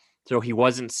season. So he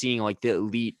wasn't seeing like the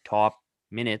elite top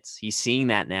minutes. He's seeing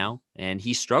that now, and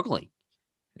he's struggling.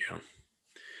 Yeah.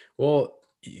 Well,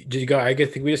 I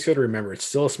think we just got to remember it's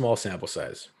still a small sample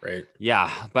size, right?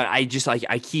 Yeah, but I think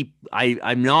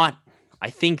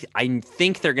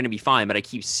they're going to be fine, but I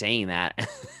keep saying that.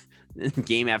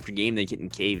 Game after game, they're getting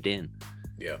caved in.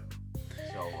 Yeah.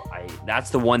 So that's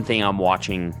the one thing I'm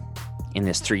watching in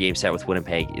this 3-game set with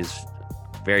Winnipeg is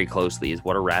very closely, is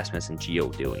what are Rasmus and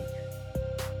Gio doing?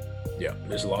 Yeah,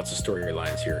 there's lots of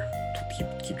storylines here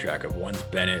to keep track of. One's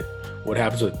Bennett. What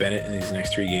happens with Bennett in these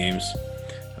next 3 games?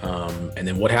 And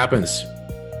then what happens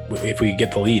if we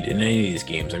get the lead in any of these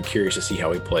games? I'm curious to see how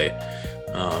we play.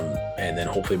 And then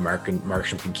hopefully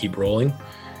Markstrom can keep rolling.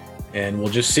 And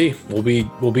we'll just see. We'll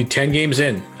be 10 games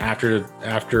in after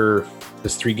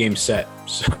this 3-game set.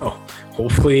 So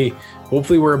hopefully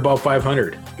we're above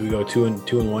 500. We go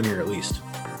 2-1 here at least.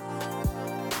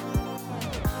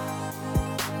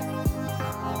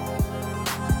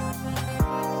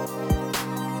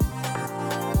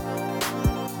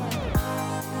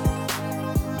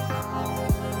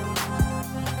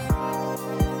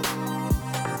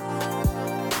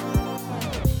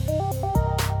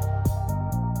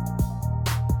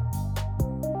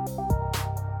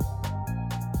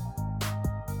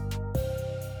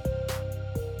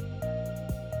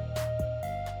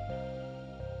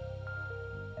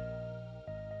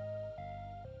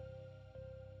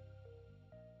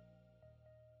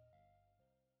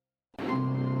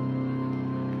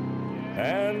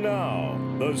 And now,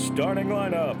 the starting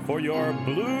lineup for your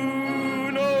Blue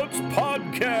Notes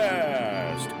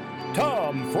podcast.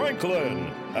 Tom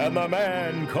Franklin and the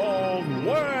man called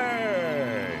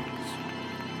Wags.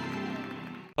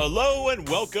 Hello and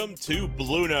welcome to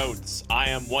Blue Notes. I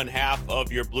am one half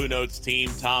of your Blue Notes team,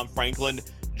 Tom Franklin,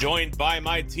 joined by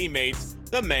my teammate,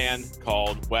 the man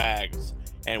called Wags.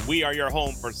 And we are your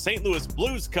home for St. Louis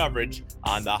Blues coverage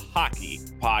on the Hockey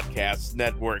Podcast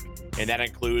Network. And that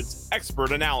includes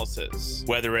expert analysis,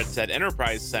 whether it's at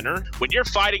Enterprise Center. When you're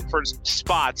fighting for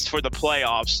spots for the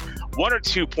playoffs, 1 or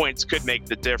 2 points could make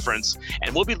the difference.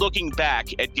 And we'll be looking back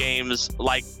at games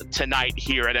like tonight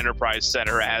here at Enterprise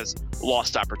Center as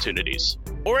lost opportunities.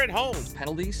 Or at home.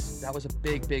 Penalties, that was a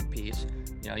big piece.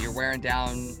 You know, you're wearing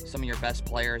down some of your best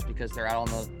players because they're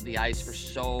out on the ice for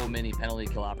so many penalty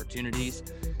kill opportunities.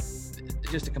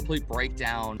 Just a complete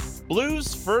breakdown.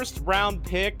 Blues first round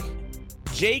pick,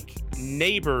 Jake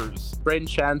Neighbors. Braden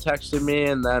Shan texted me,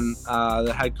 and then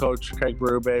the head coach, Craig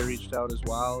Berube, reached out as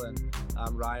well, and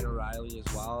Ryan O'Reilly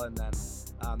as well. And then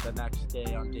the next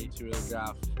day on day 2 of the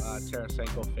draft,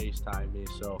 Tarasenko FaceTimed me,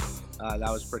 so that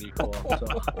was pretty cool. So.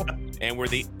 And we're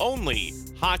the only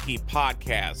hockey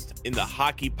podcast in the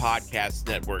Hockey Podcast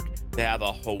Network to have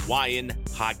a Hawaiian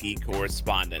hockey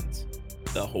correspondent,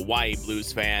 the Hawaii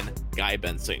Blues fan, Guy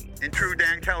Bensing. In true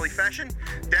Dan Kelly fashion,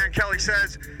 Dan Kelly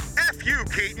says, F you,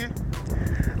 Keaton.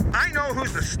 I know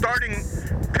who's the starting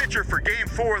pitcher for Game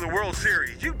 4 of the World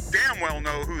Series. You damn well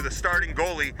know who the starting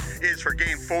goalie is for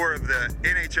Game 4 of the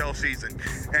NHL season.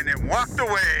 And then walked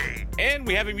away. And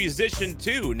we have a musician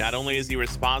too. Not only is he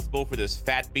responsible for this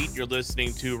fat beat you're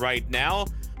listening to right now,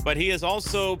 but he has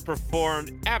also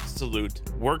performed absolute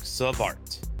works of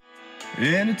art.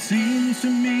 And it seems to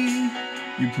me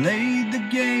you played the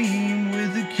game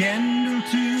with a candle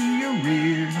to your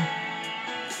ear,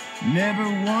 never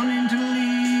wanting to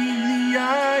leave the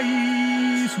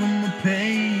ice when the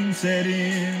pain set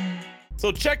in.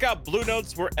 So check out Blue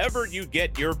Notes wherever you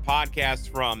get your podcasts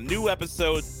from. New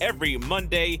episodes every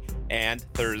Monday and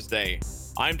Thursday.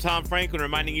 I'm Tom Franklin,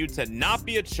 reminding you to not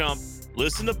be a chump,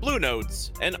 listen to Blue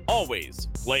Notes, and always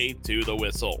play to the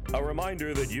whistle. A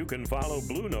reminder that you can follow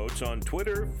Blue Notes on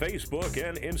Twitter, Facebook,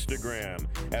 and Instagram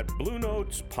at Blue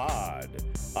Notes Pod.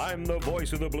 I'm the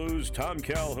voice of the Blues, Tom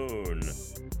Calhoun.